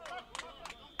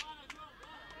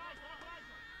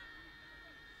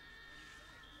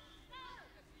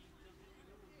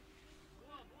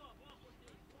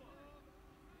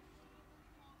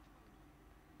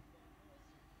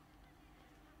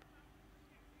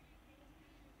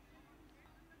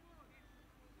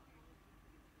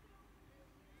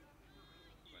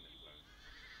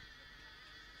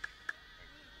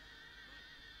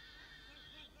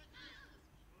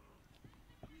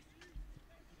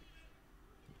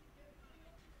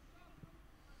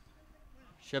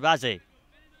 Shabazi.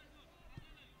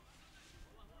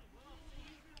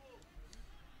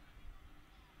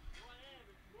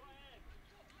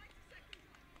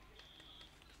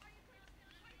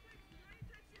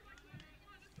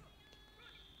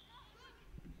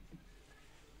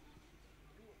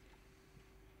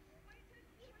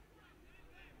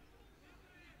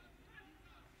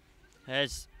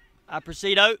 As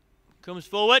Aprecido comes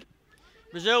forward.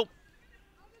 Brazil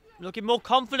looking more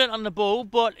confident on the ball,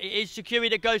 but it is Shakiri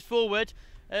that goes forward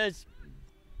as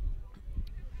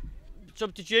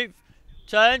substitute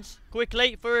turns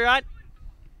quickly for Iran.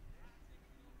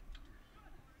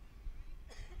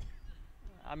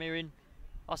 Amirin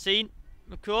Asin,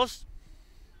 of course.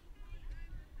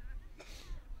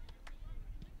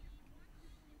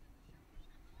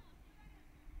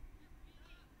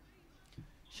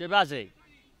 Shabazi.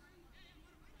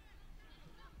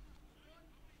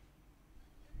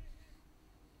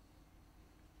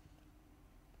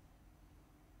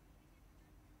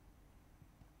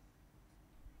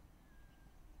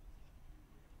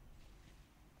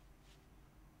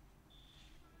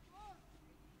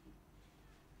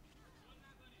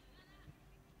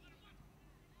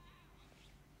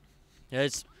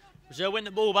 As Brazil win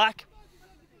the ball back.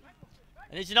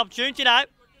 And it's an opportunity now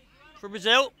for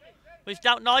Brazil. Pushed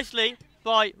out nicely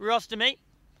by Rostami.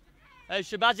 As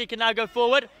Shabazi can now go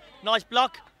forward. Nice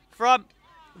block from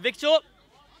Victor.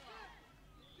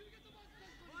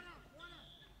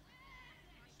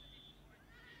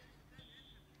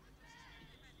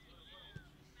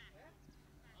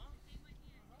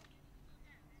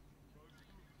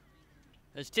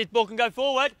 As Tisbor can go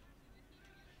forward.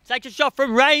 Takes a shot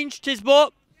from range,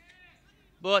 Tisbor.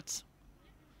 But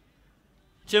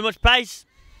too much pace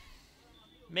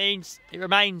means it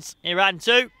remains Iran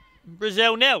 2,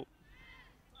 Brazil 0.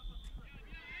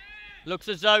 Looks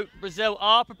as though Brazil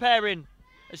are preparing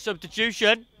a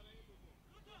substitution.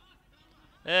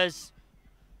 As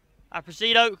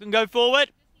Aprecido can go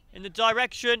forward in the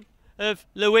direction of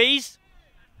Luiz.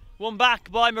 One back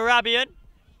by Marabian.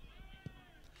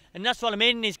 And that's what I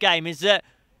mean in this game, is that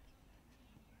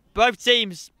both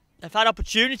teams have had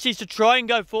opportunities to try and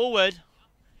go forward,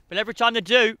 but every time they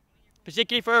do,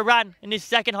 particularly for Iran in this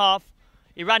second half,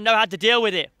 Iran know how to deal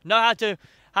with it, know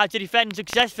how to defend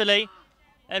successfully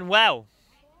and well.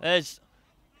 As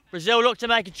Brazil look to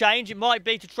make a change, it might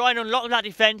be to try and unlock that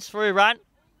defence for Iran,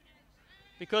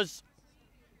 because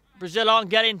Brazil aren't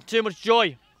getting too much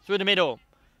joy through the middle.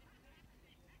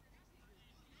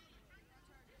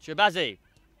 Shabazi.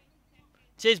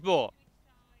 Tisbor.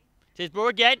 Tisbor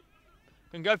again.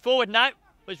 Can go forward now.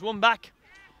 There's one back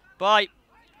by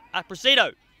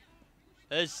Aprecido.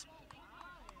 As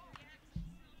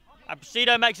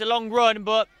Aprecido makes a long run,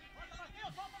 but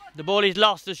the ball is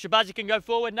lost. As Shabazi can go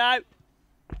forward now.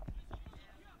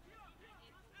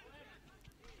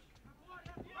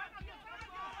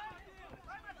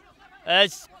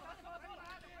 As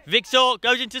Victor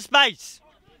goes into space.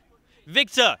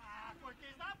 Victor.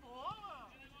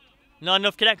 Not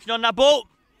enough connection on that ball.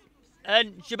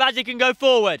 And Shabazi can go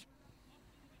forward.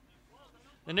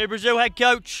 The new Brazil head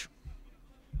coach,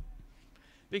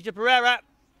 Victor Pereira,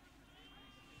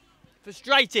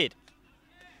 frustrated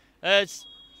as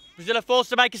Brazil are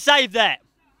forced to make a save there.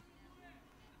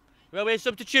 Will be a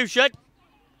substitution.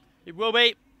 It will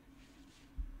be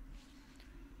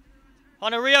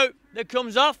Honorio that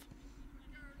comes off.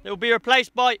 It will be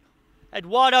replaced by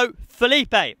Eduardo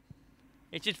Felipe.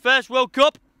 It's his first World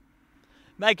Cup,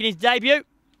 making his debut,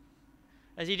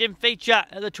 as he didn't feature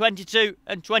at the 22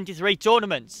 and 23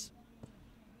 tournaments.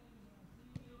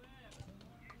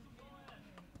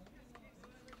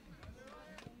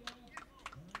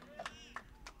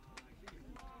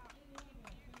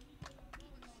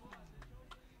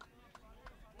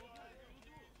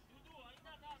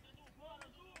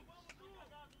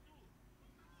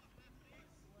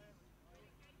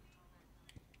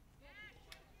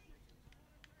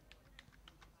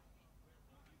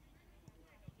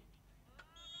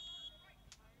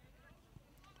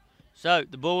 So,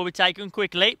 the ball will be taken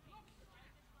quickly.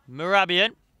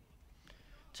 Murabian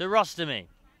to Rostami.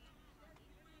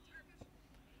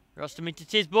 Rostami to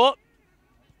Tisbor.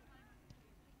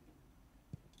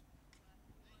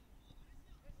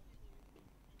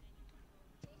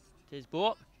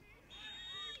 Tisbor.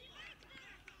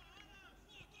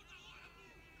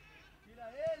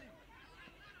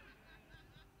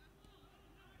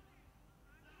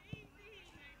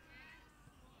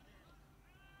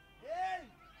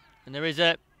 And there is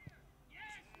a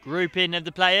grouping of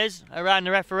the players around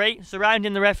the referee,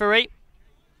 surrounding the referee.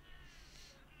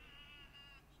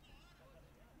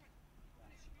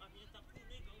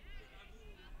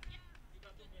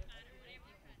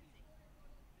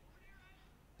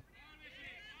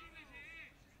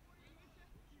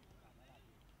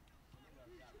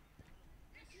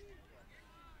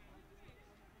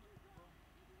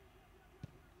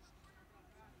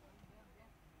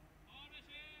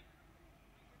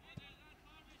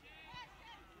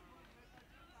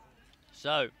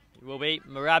 So, it will be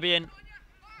Marabian,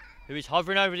 who is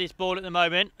hovering over this ball at the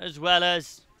moment, as well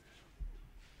as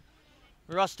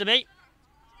Rostami.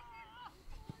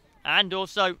 And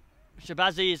also,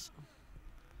 Shabazi is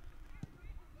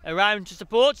around to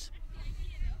support.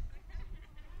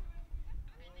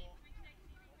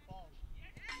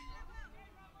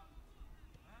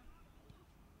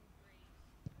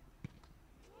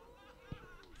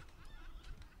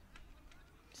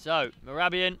 So,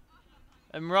 Marabian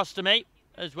and Rostami,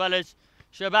 as well as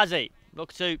Shabazi,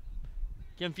 look to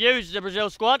confuse the Brazil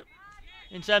squad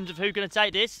in terms of who's going to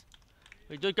take this.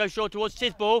 We do go short towards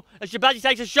Tisbor, as Shabazi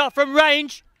takes a shot from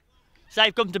range.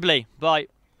 Saved comfortably by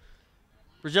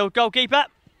Brazil goalkeeper.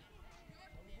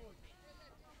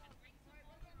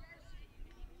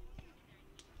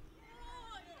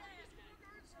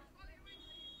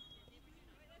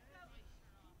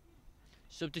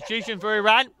 Substitution for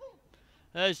Iran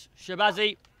as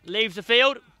Shabazi leaves the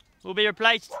field. Will be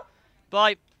replaced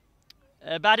by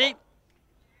Abadi.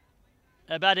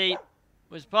 Abadi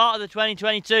was part of the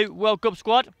 2022 World Cup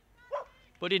squad,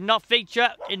 but did not feature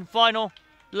in final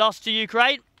loss to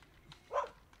Ukraine.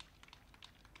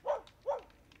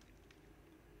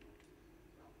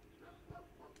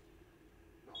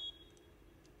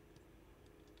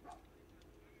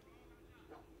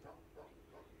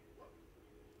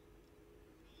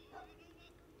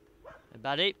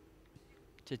 Abadi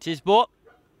to Tisbort.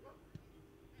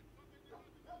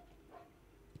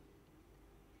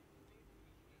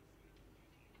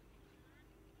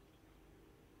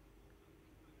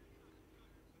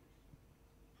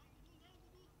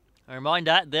 A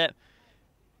reminder that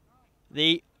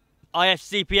the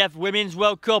Ifcpf Women's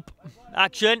World Cup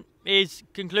action is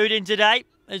concluding today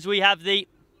as we have the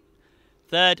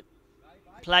third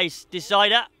place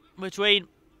decider between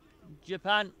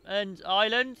Japan and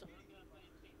Ireland,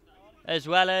 as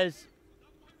well as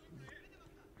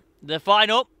the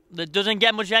final that doesn't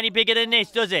get much any bigger than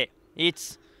this, does it?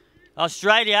 It's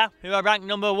Australia, who are ranked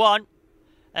number 1,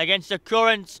 against the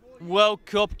current World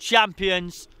Cup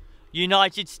champions,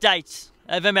 United States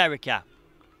of America.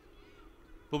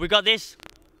 But we got this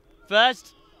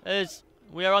first as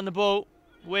we are on the ball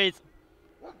with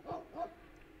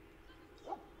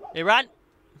Iran,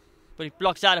 but he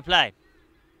blocks out of play.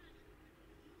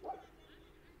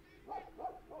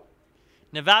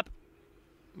 Navab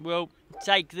will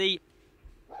take the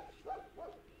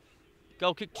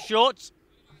goal kick to short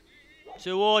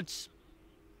towards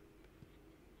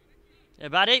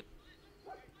Abadi.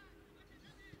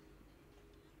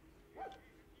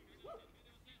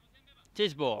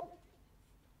 Tisbort.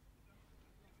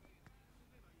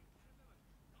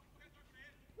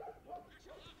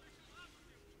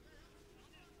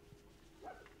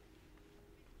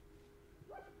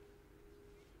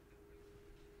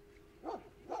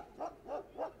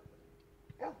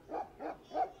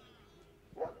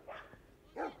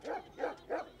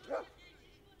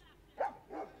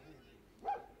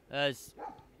 As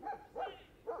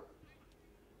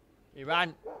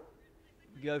Iran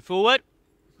go forward,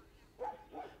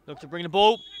 look to bring the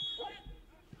ball.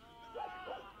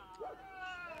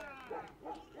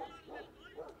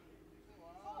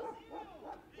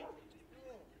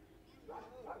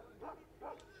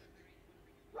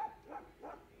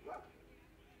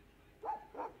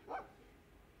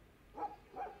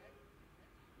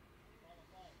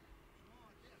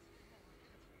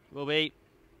 Will be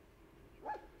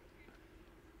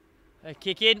a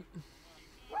kick in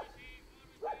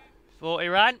for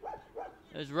Iran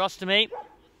as Rostami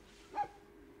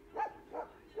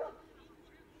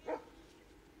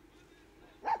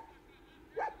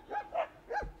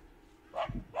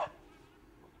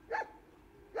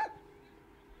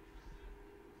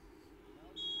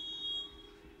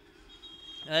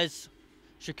as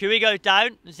Shakui goes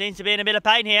down. There seems to be in a bit of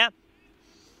pain here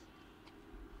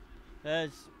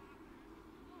as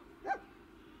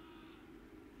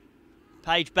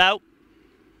Paige Bell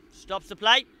stops the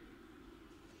play.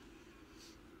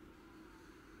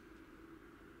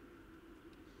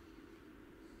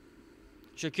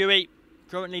 Shakui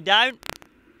currently down.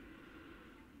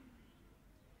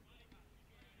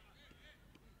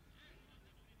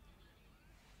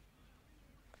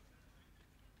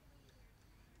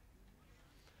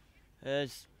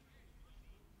 As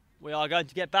we are going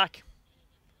to get back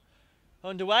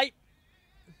underway.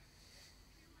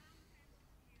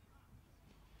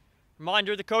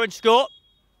 Reminder of the current score.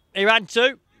 Iran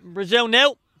 2, Brazil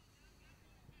 0.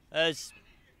 As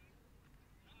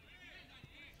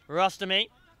Rostami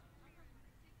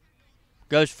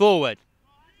goes forward.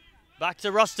 Back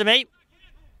to Rostami.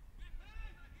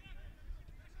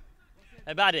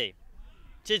 Abadi.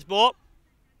 Tisbort.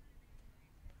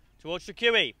 Towards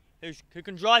Shakui, who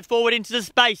can drive forward into the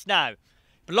space now.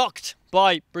 Blocked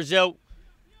by Brazil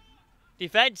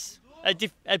defence.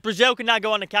 Brazil can now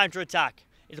go on a counter-attack.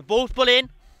 It's a ball pull in,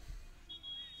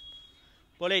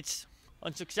 but it's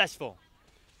unsuccessful.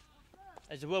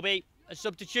 As there will be a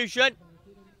substitution.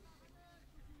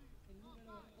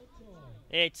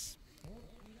 It's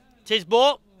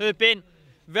Tisbort, who have been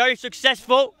very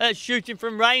successful at shooting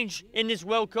from range in this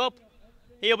World Cup.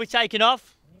 He'll be taken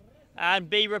off and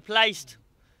be replaced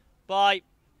by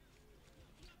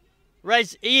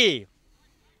Rez Iyi.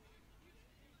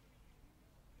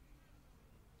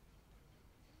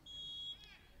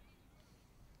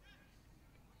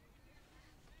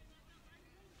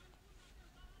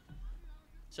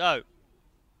 So,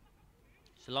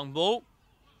 it's a long ball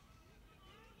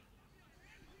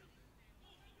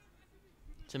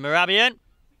to Marabian.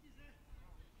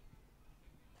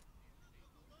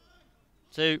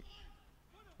 to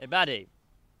Ibadi.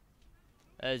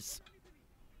 As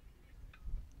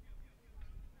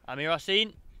Amir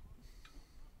Hossein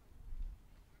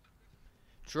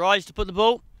tries to put the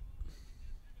ball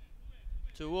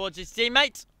towards his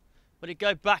teammate, but it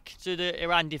goes back to the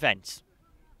Iran defence.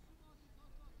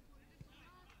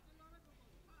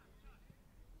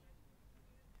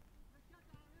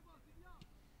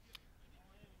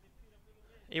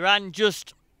 Iran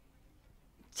just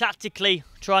tactically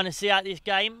trying to see out this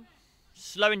game,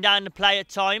 slowing down the play at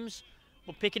times,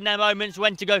 but picking their moments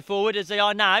when to go forward, as they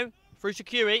are now through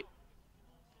Shaqiri.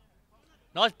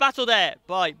 Nice battle there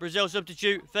by Brazil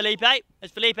substitute Felipe,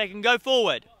 as Felipe can go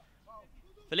forward.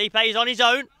 Felipe is on his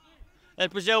own, as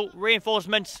Brazil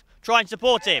reinforcements try and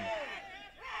support him.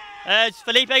 As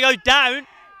Felipe goes down,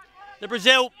 the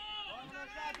Brazil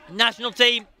national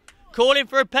team calling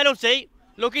for a penalty,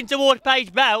 looking towards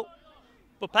Paige Bell,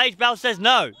 but Paige Bell says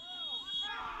no.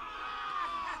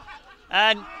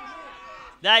 And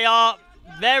they are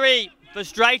very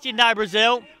frustrated now,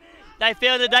 Brazil. They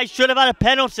feel that they should have had a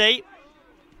penalty.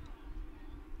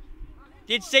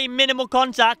 Did see minimal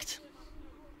contact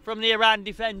from the Iran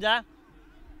defender,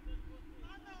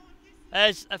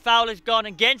 as a foul has gone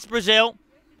against Brazil.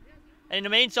 And in the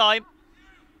meantime,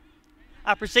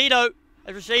 Aprecido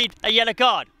has received a yellow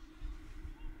card.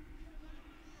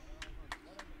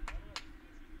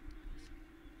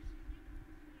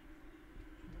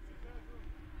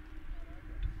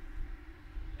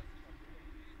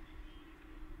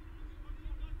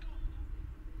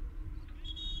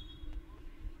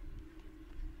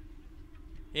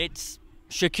 It's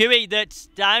Shaqiri that's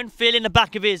down, feeling the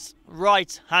back of his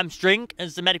right hamstring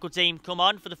as the medical team come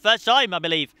on for the first time, I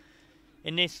believe,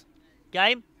 in this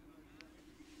game.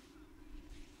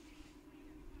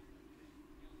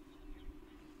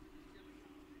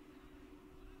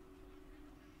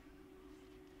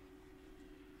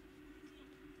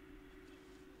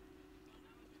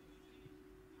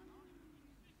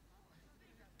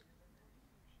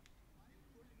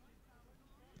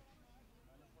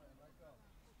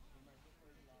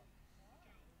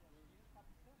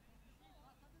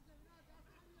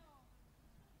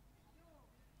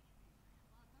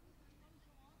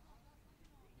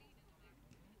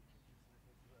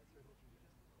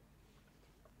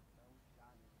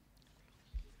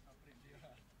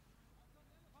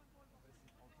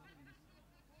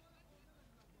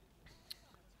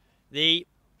 The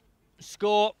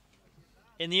score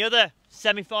in the other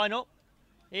semi-final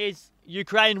is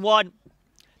Ukraine 1,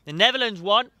 the Netherlands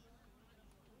 1.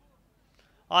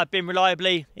 I've been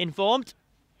reliably informed.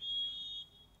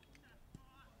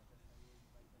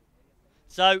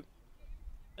 So,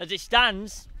 as it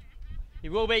stands,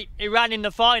 it will be Iran in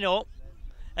the final,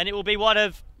 and it will be one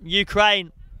of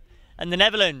Ukraine and the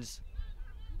Netherlands.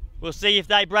 We'll see if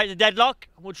they break the deadlock.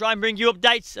 We'll try and bring you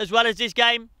updates as well as this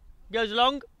game goes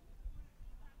along.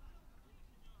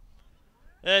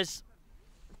 There's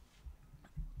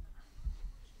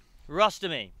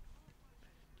Rostami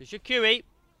to Shaqiri.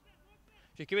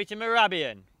 Shaqiri to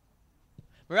Merabian.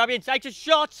 Merabian takes a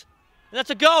shot, and that's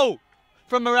a goal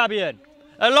from Merabian.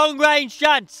 A long-range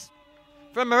chance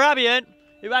from Merabian,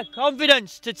 who had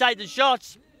confidence to take the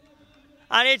shot.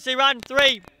 And it's Iran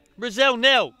 3, Brazil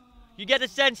 0. You get the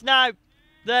sense now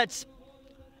that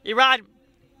Iran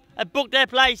have booked their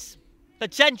place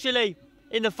potentially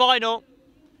in the final,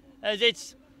 as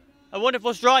it's a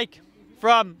wonderful strike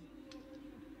from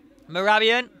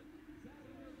Merabian.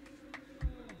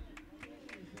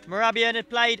 Merabian had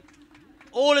played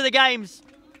all of the games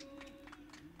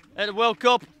at the World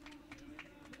Cup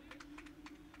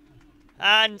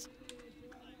and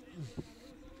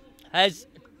has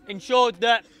ensured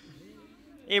that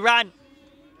Iran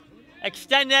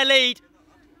extend their lead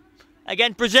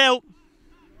against Brazil.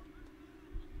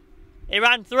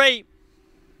 Iran 3,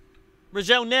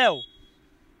 Brazil 0.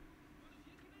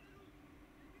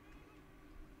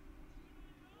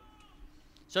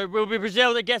 So it will be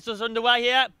Brazil that gets us underway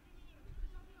here.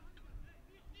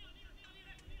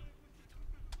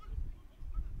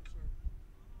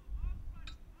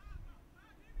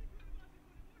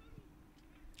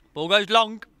 Ball goes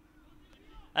long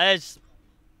as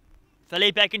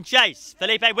Felipe can chase.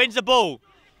 Felipe wins the ball.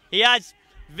 He has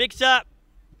Victor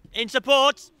in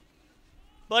support,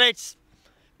 but it's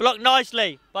blocked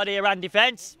nicely by the Iran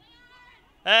defence.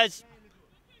 As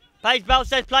Paige Bell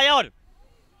says, play on.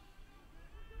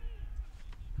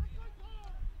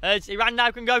 As Iran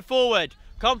now can go forward.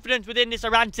 Confidence within this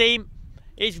Iran team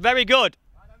is very good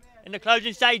in the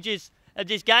closing stages of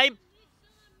this game.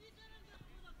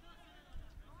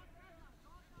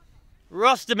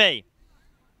 Rostami.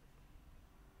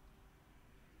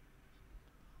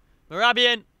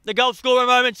 Morabian, the goal scorer,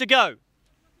 moments to go.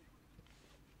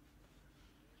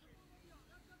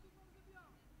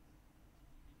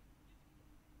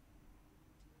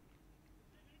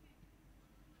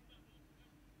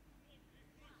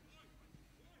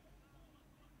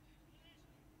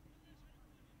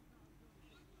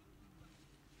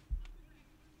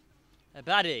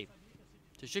 Abadi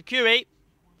to Shakiri.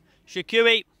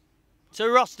 Shakiri to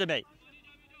Rostami.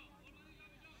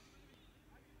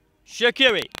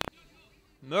 Shakiri.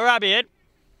 Morabian.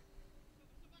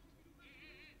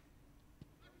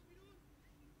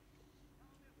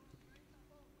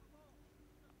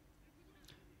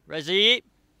 Rezi.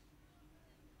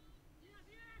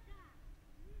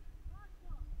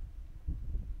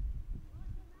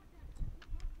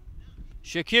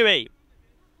 Shakiri.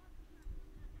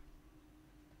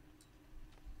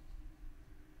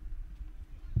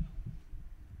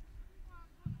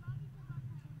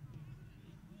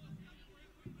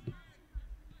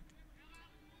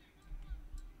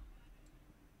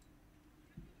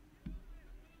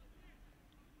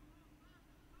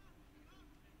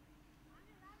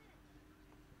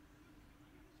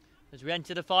 As we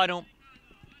enter the final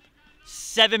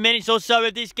 7 minutes or so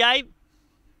of this game.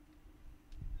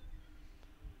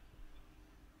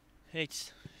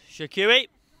 It's Shakiri.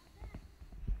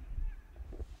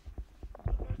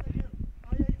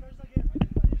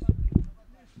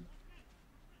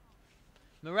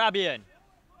 Morabian.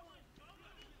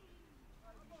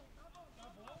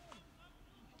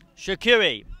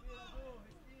 Shakiri.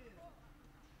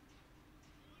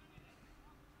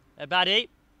 Abadi.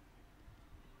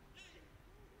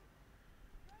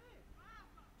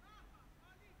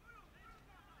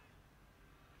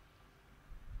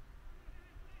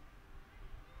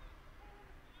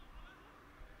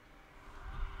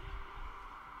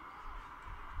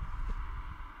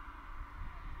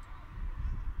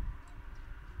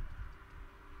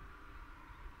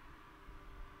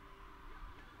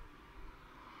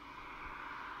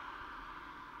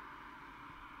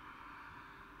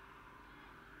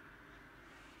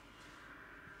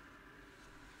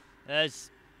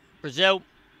 As Brazil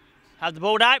have the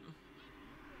ball now.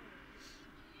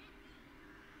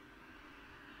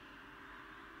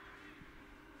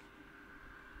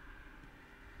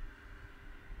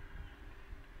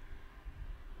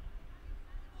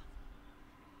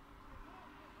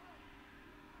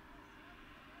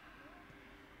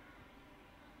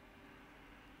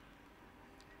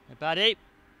 Abadi.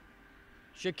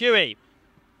 Shakiri.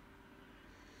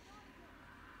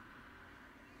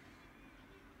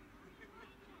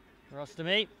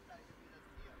 Rostami.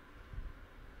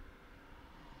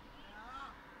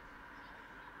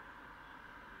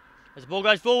 As the ball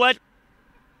goes forward.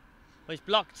 Oh, it's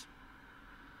blocked.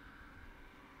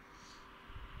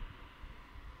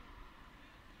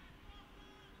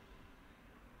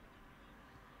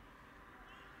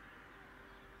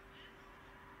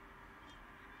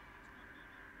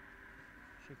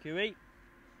 Shakiri.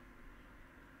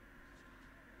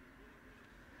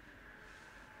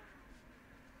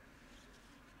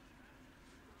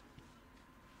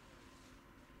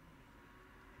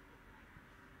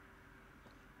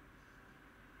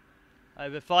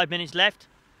 Over 5 minutes left.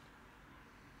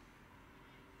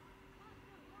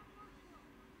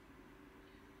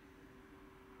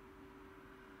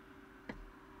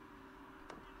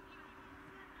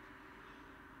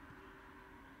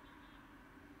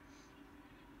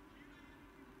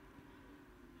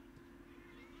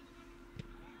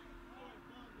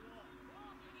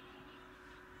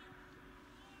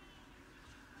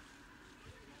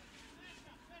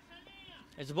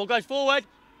 As the ball goes forward,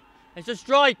 it's a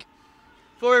strike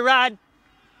for Iran.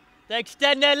 They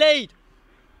extend their lead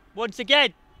once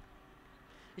again.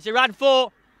 It's Iran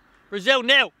 4, Brazil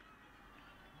 0.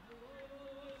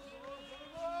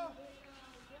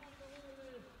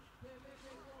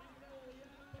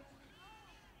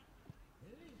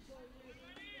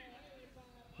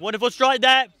 Wonderful strike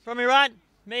there from Iran.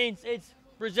 Means it's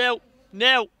Brazil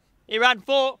 0, Iran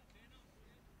 4.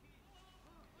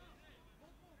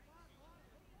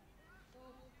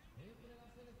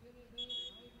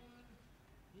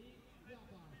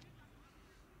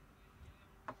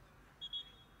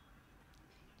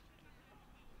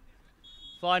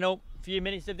 Final few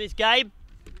minutes of this game.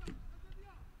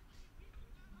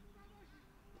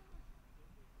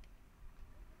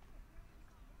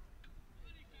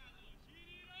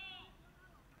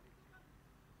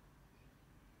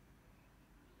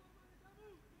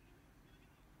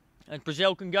 And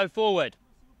Brazil can go forward.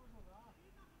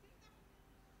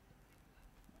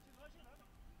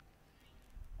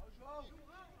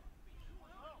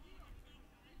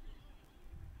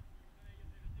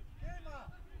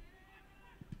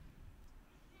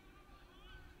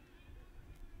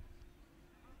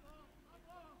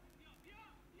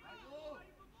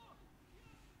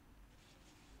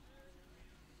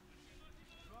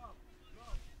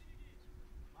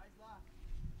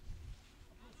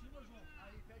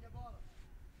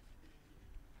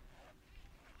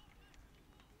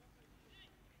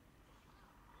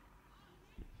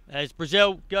 As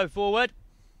Brazil go forward.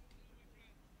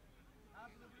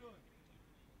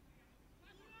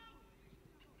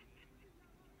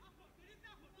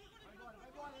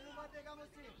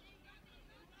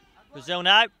 Brazil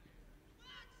now.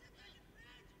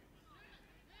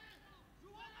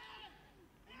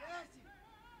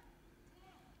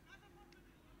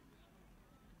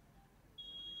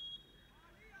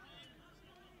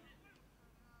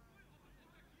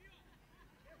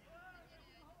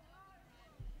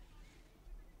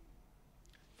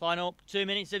 Final 2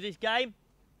 minutes of this game.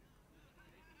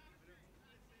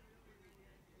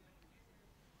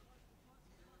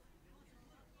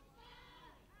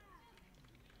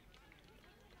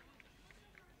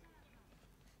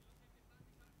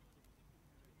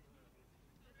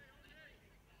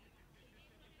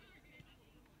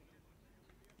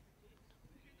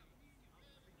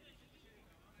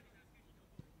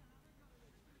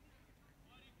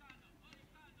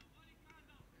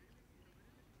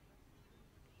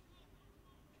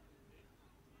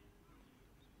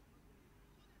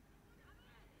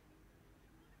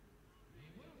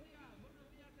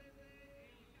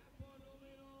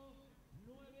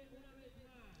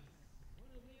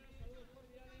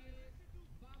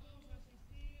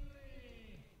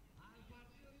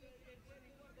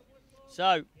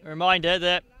 So, a reminder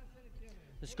that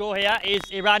the score here is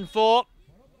Iran 4,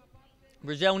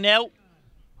 Brazil 0.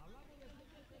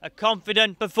 A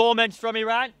confident performance from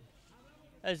Iran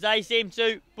as they seem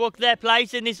to book their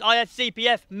place in this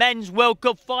Ifcpf Men's World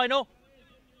Cup final.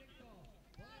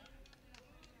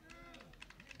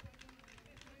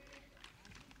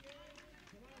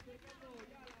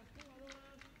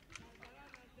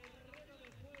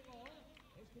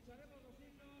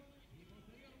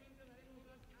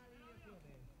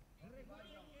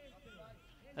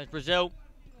 As Brazil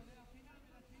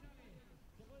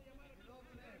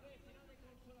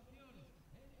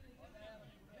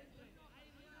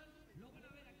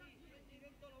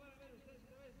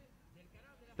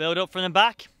build up from the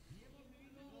back.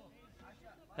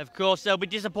 Of course, they'll be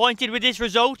disappointed with this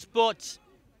result, but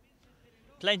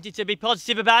plenty to be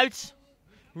positive about.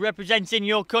 Representing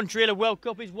your country at a World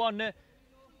Cup is one that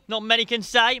not many can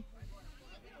say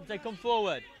as they come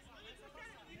forward.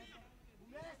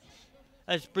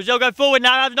 As Brazil go forward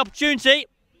now, have an opportunity.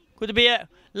 Could there be a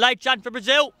late chance for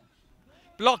Brazil?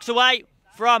 Blocks away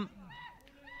from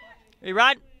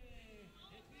Iran.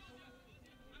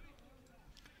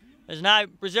 As now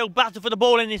Brazil battle for the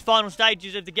ball in these final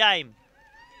stages of the game.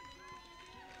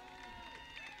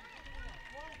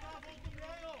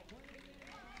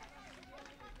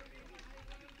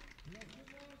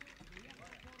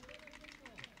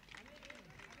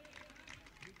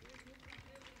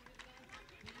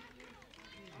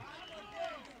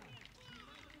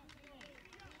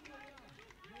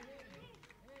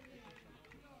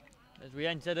 As we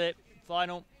enter the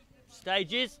final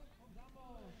stages.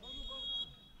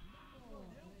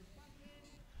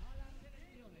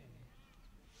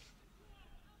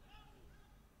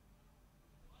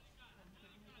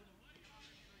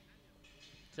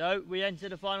 So we enter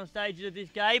the final stages of this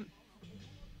game.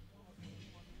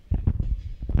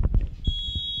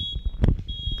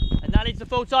 And that is the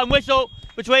full-time whistle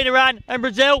between Iran and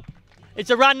Brazil. It's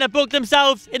Iran that booked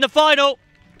themselves in the final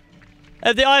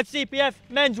of the Ifcpf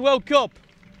Men's World Cup.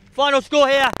 Final score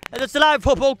here at the Salou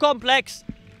Football Complex.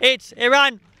 It's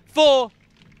Iran 4,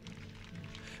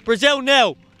 Brazil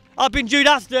 0. I've been Jude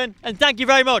Aston, and thank you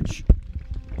very much.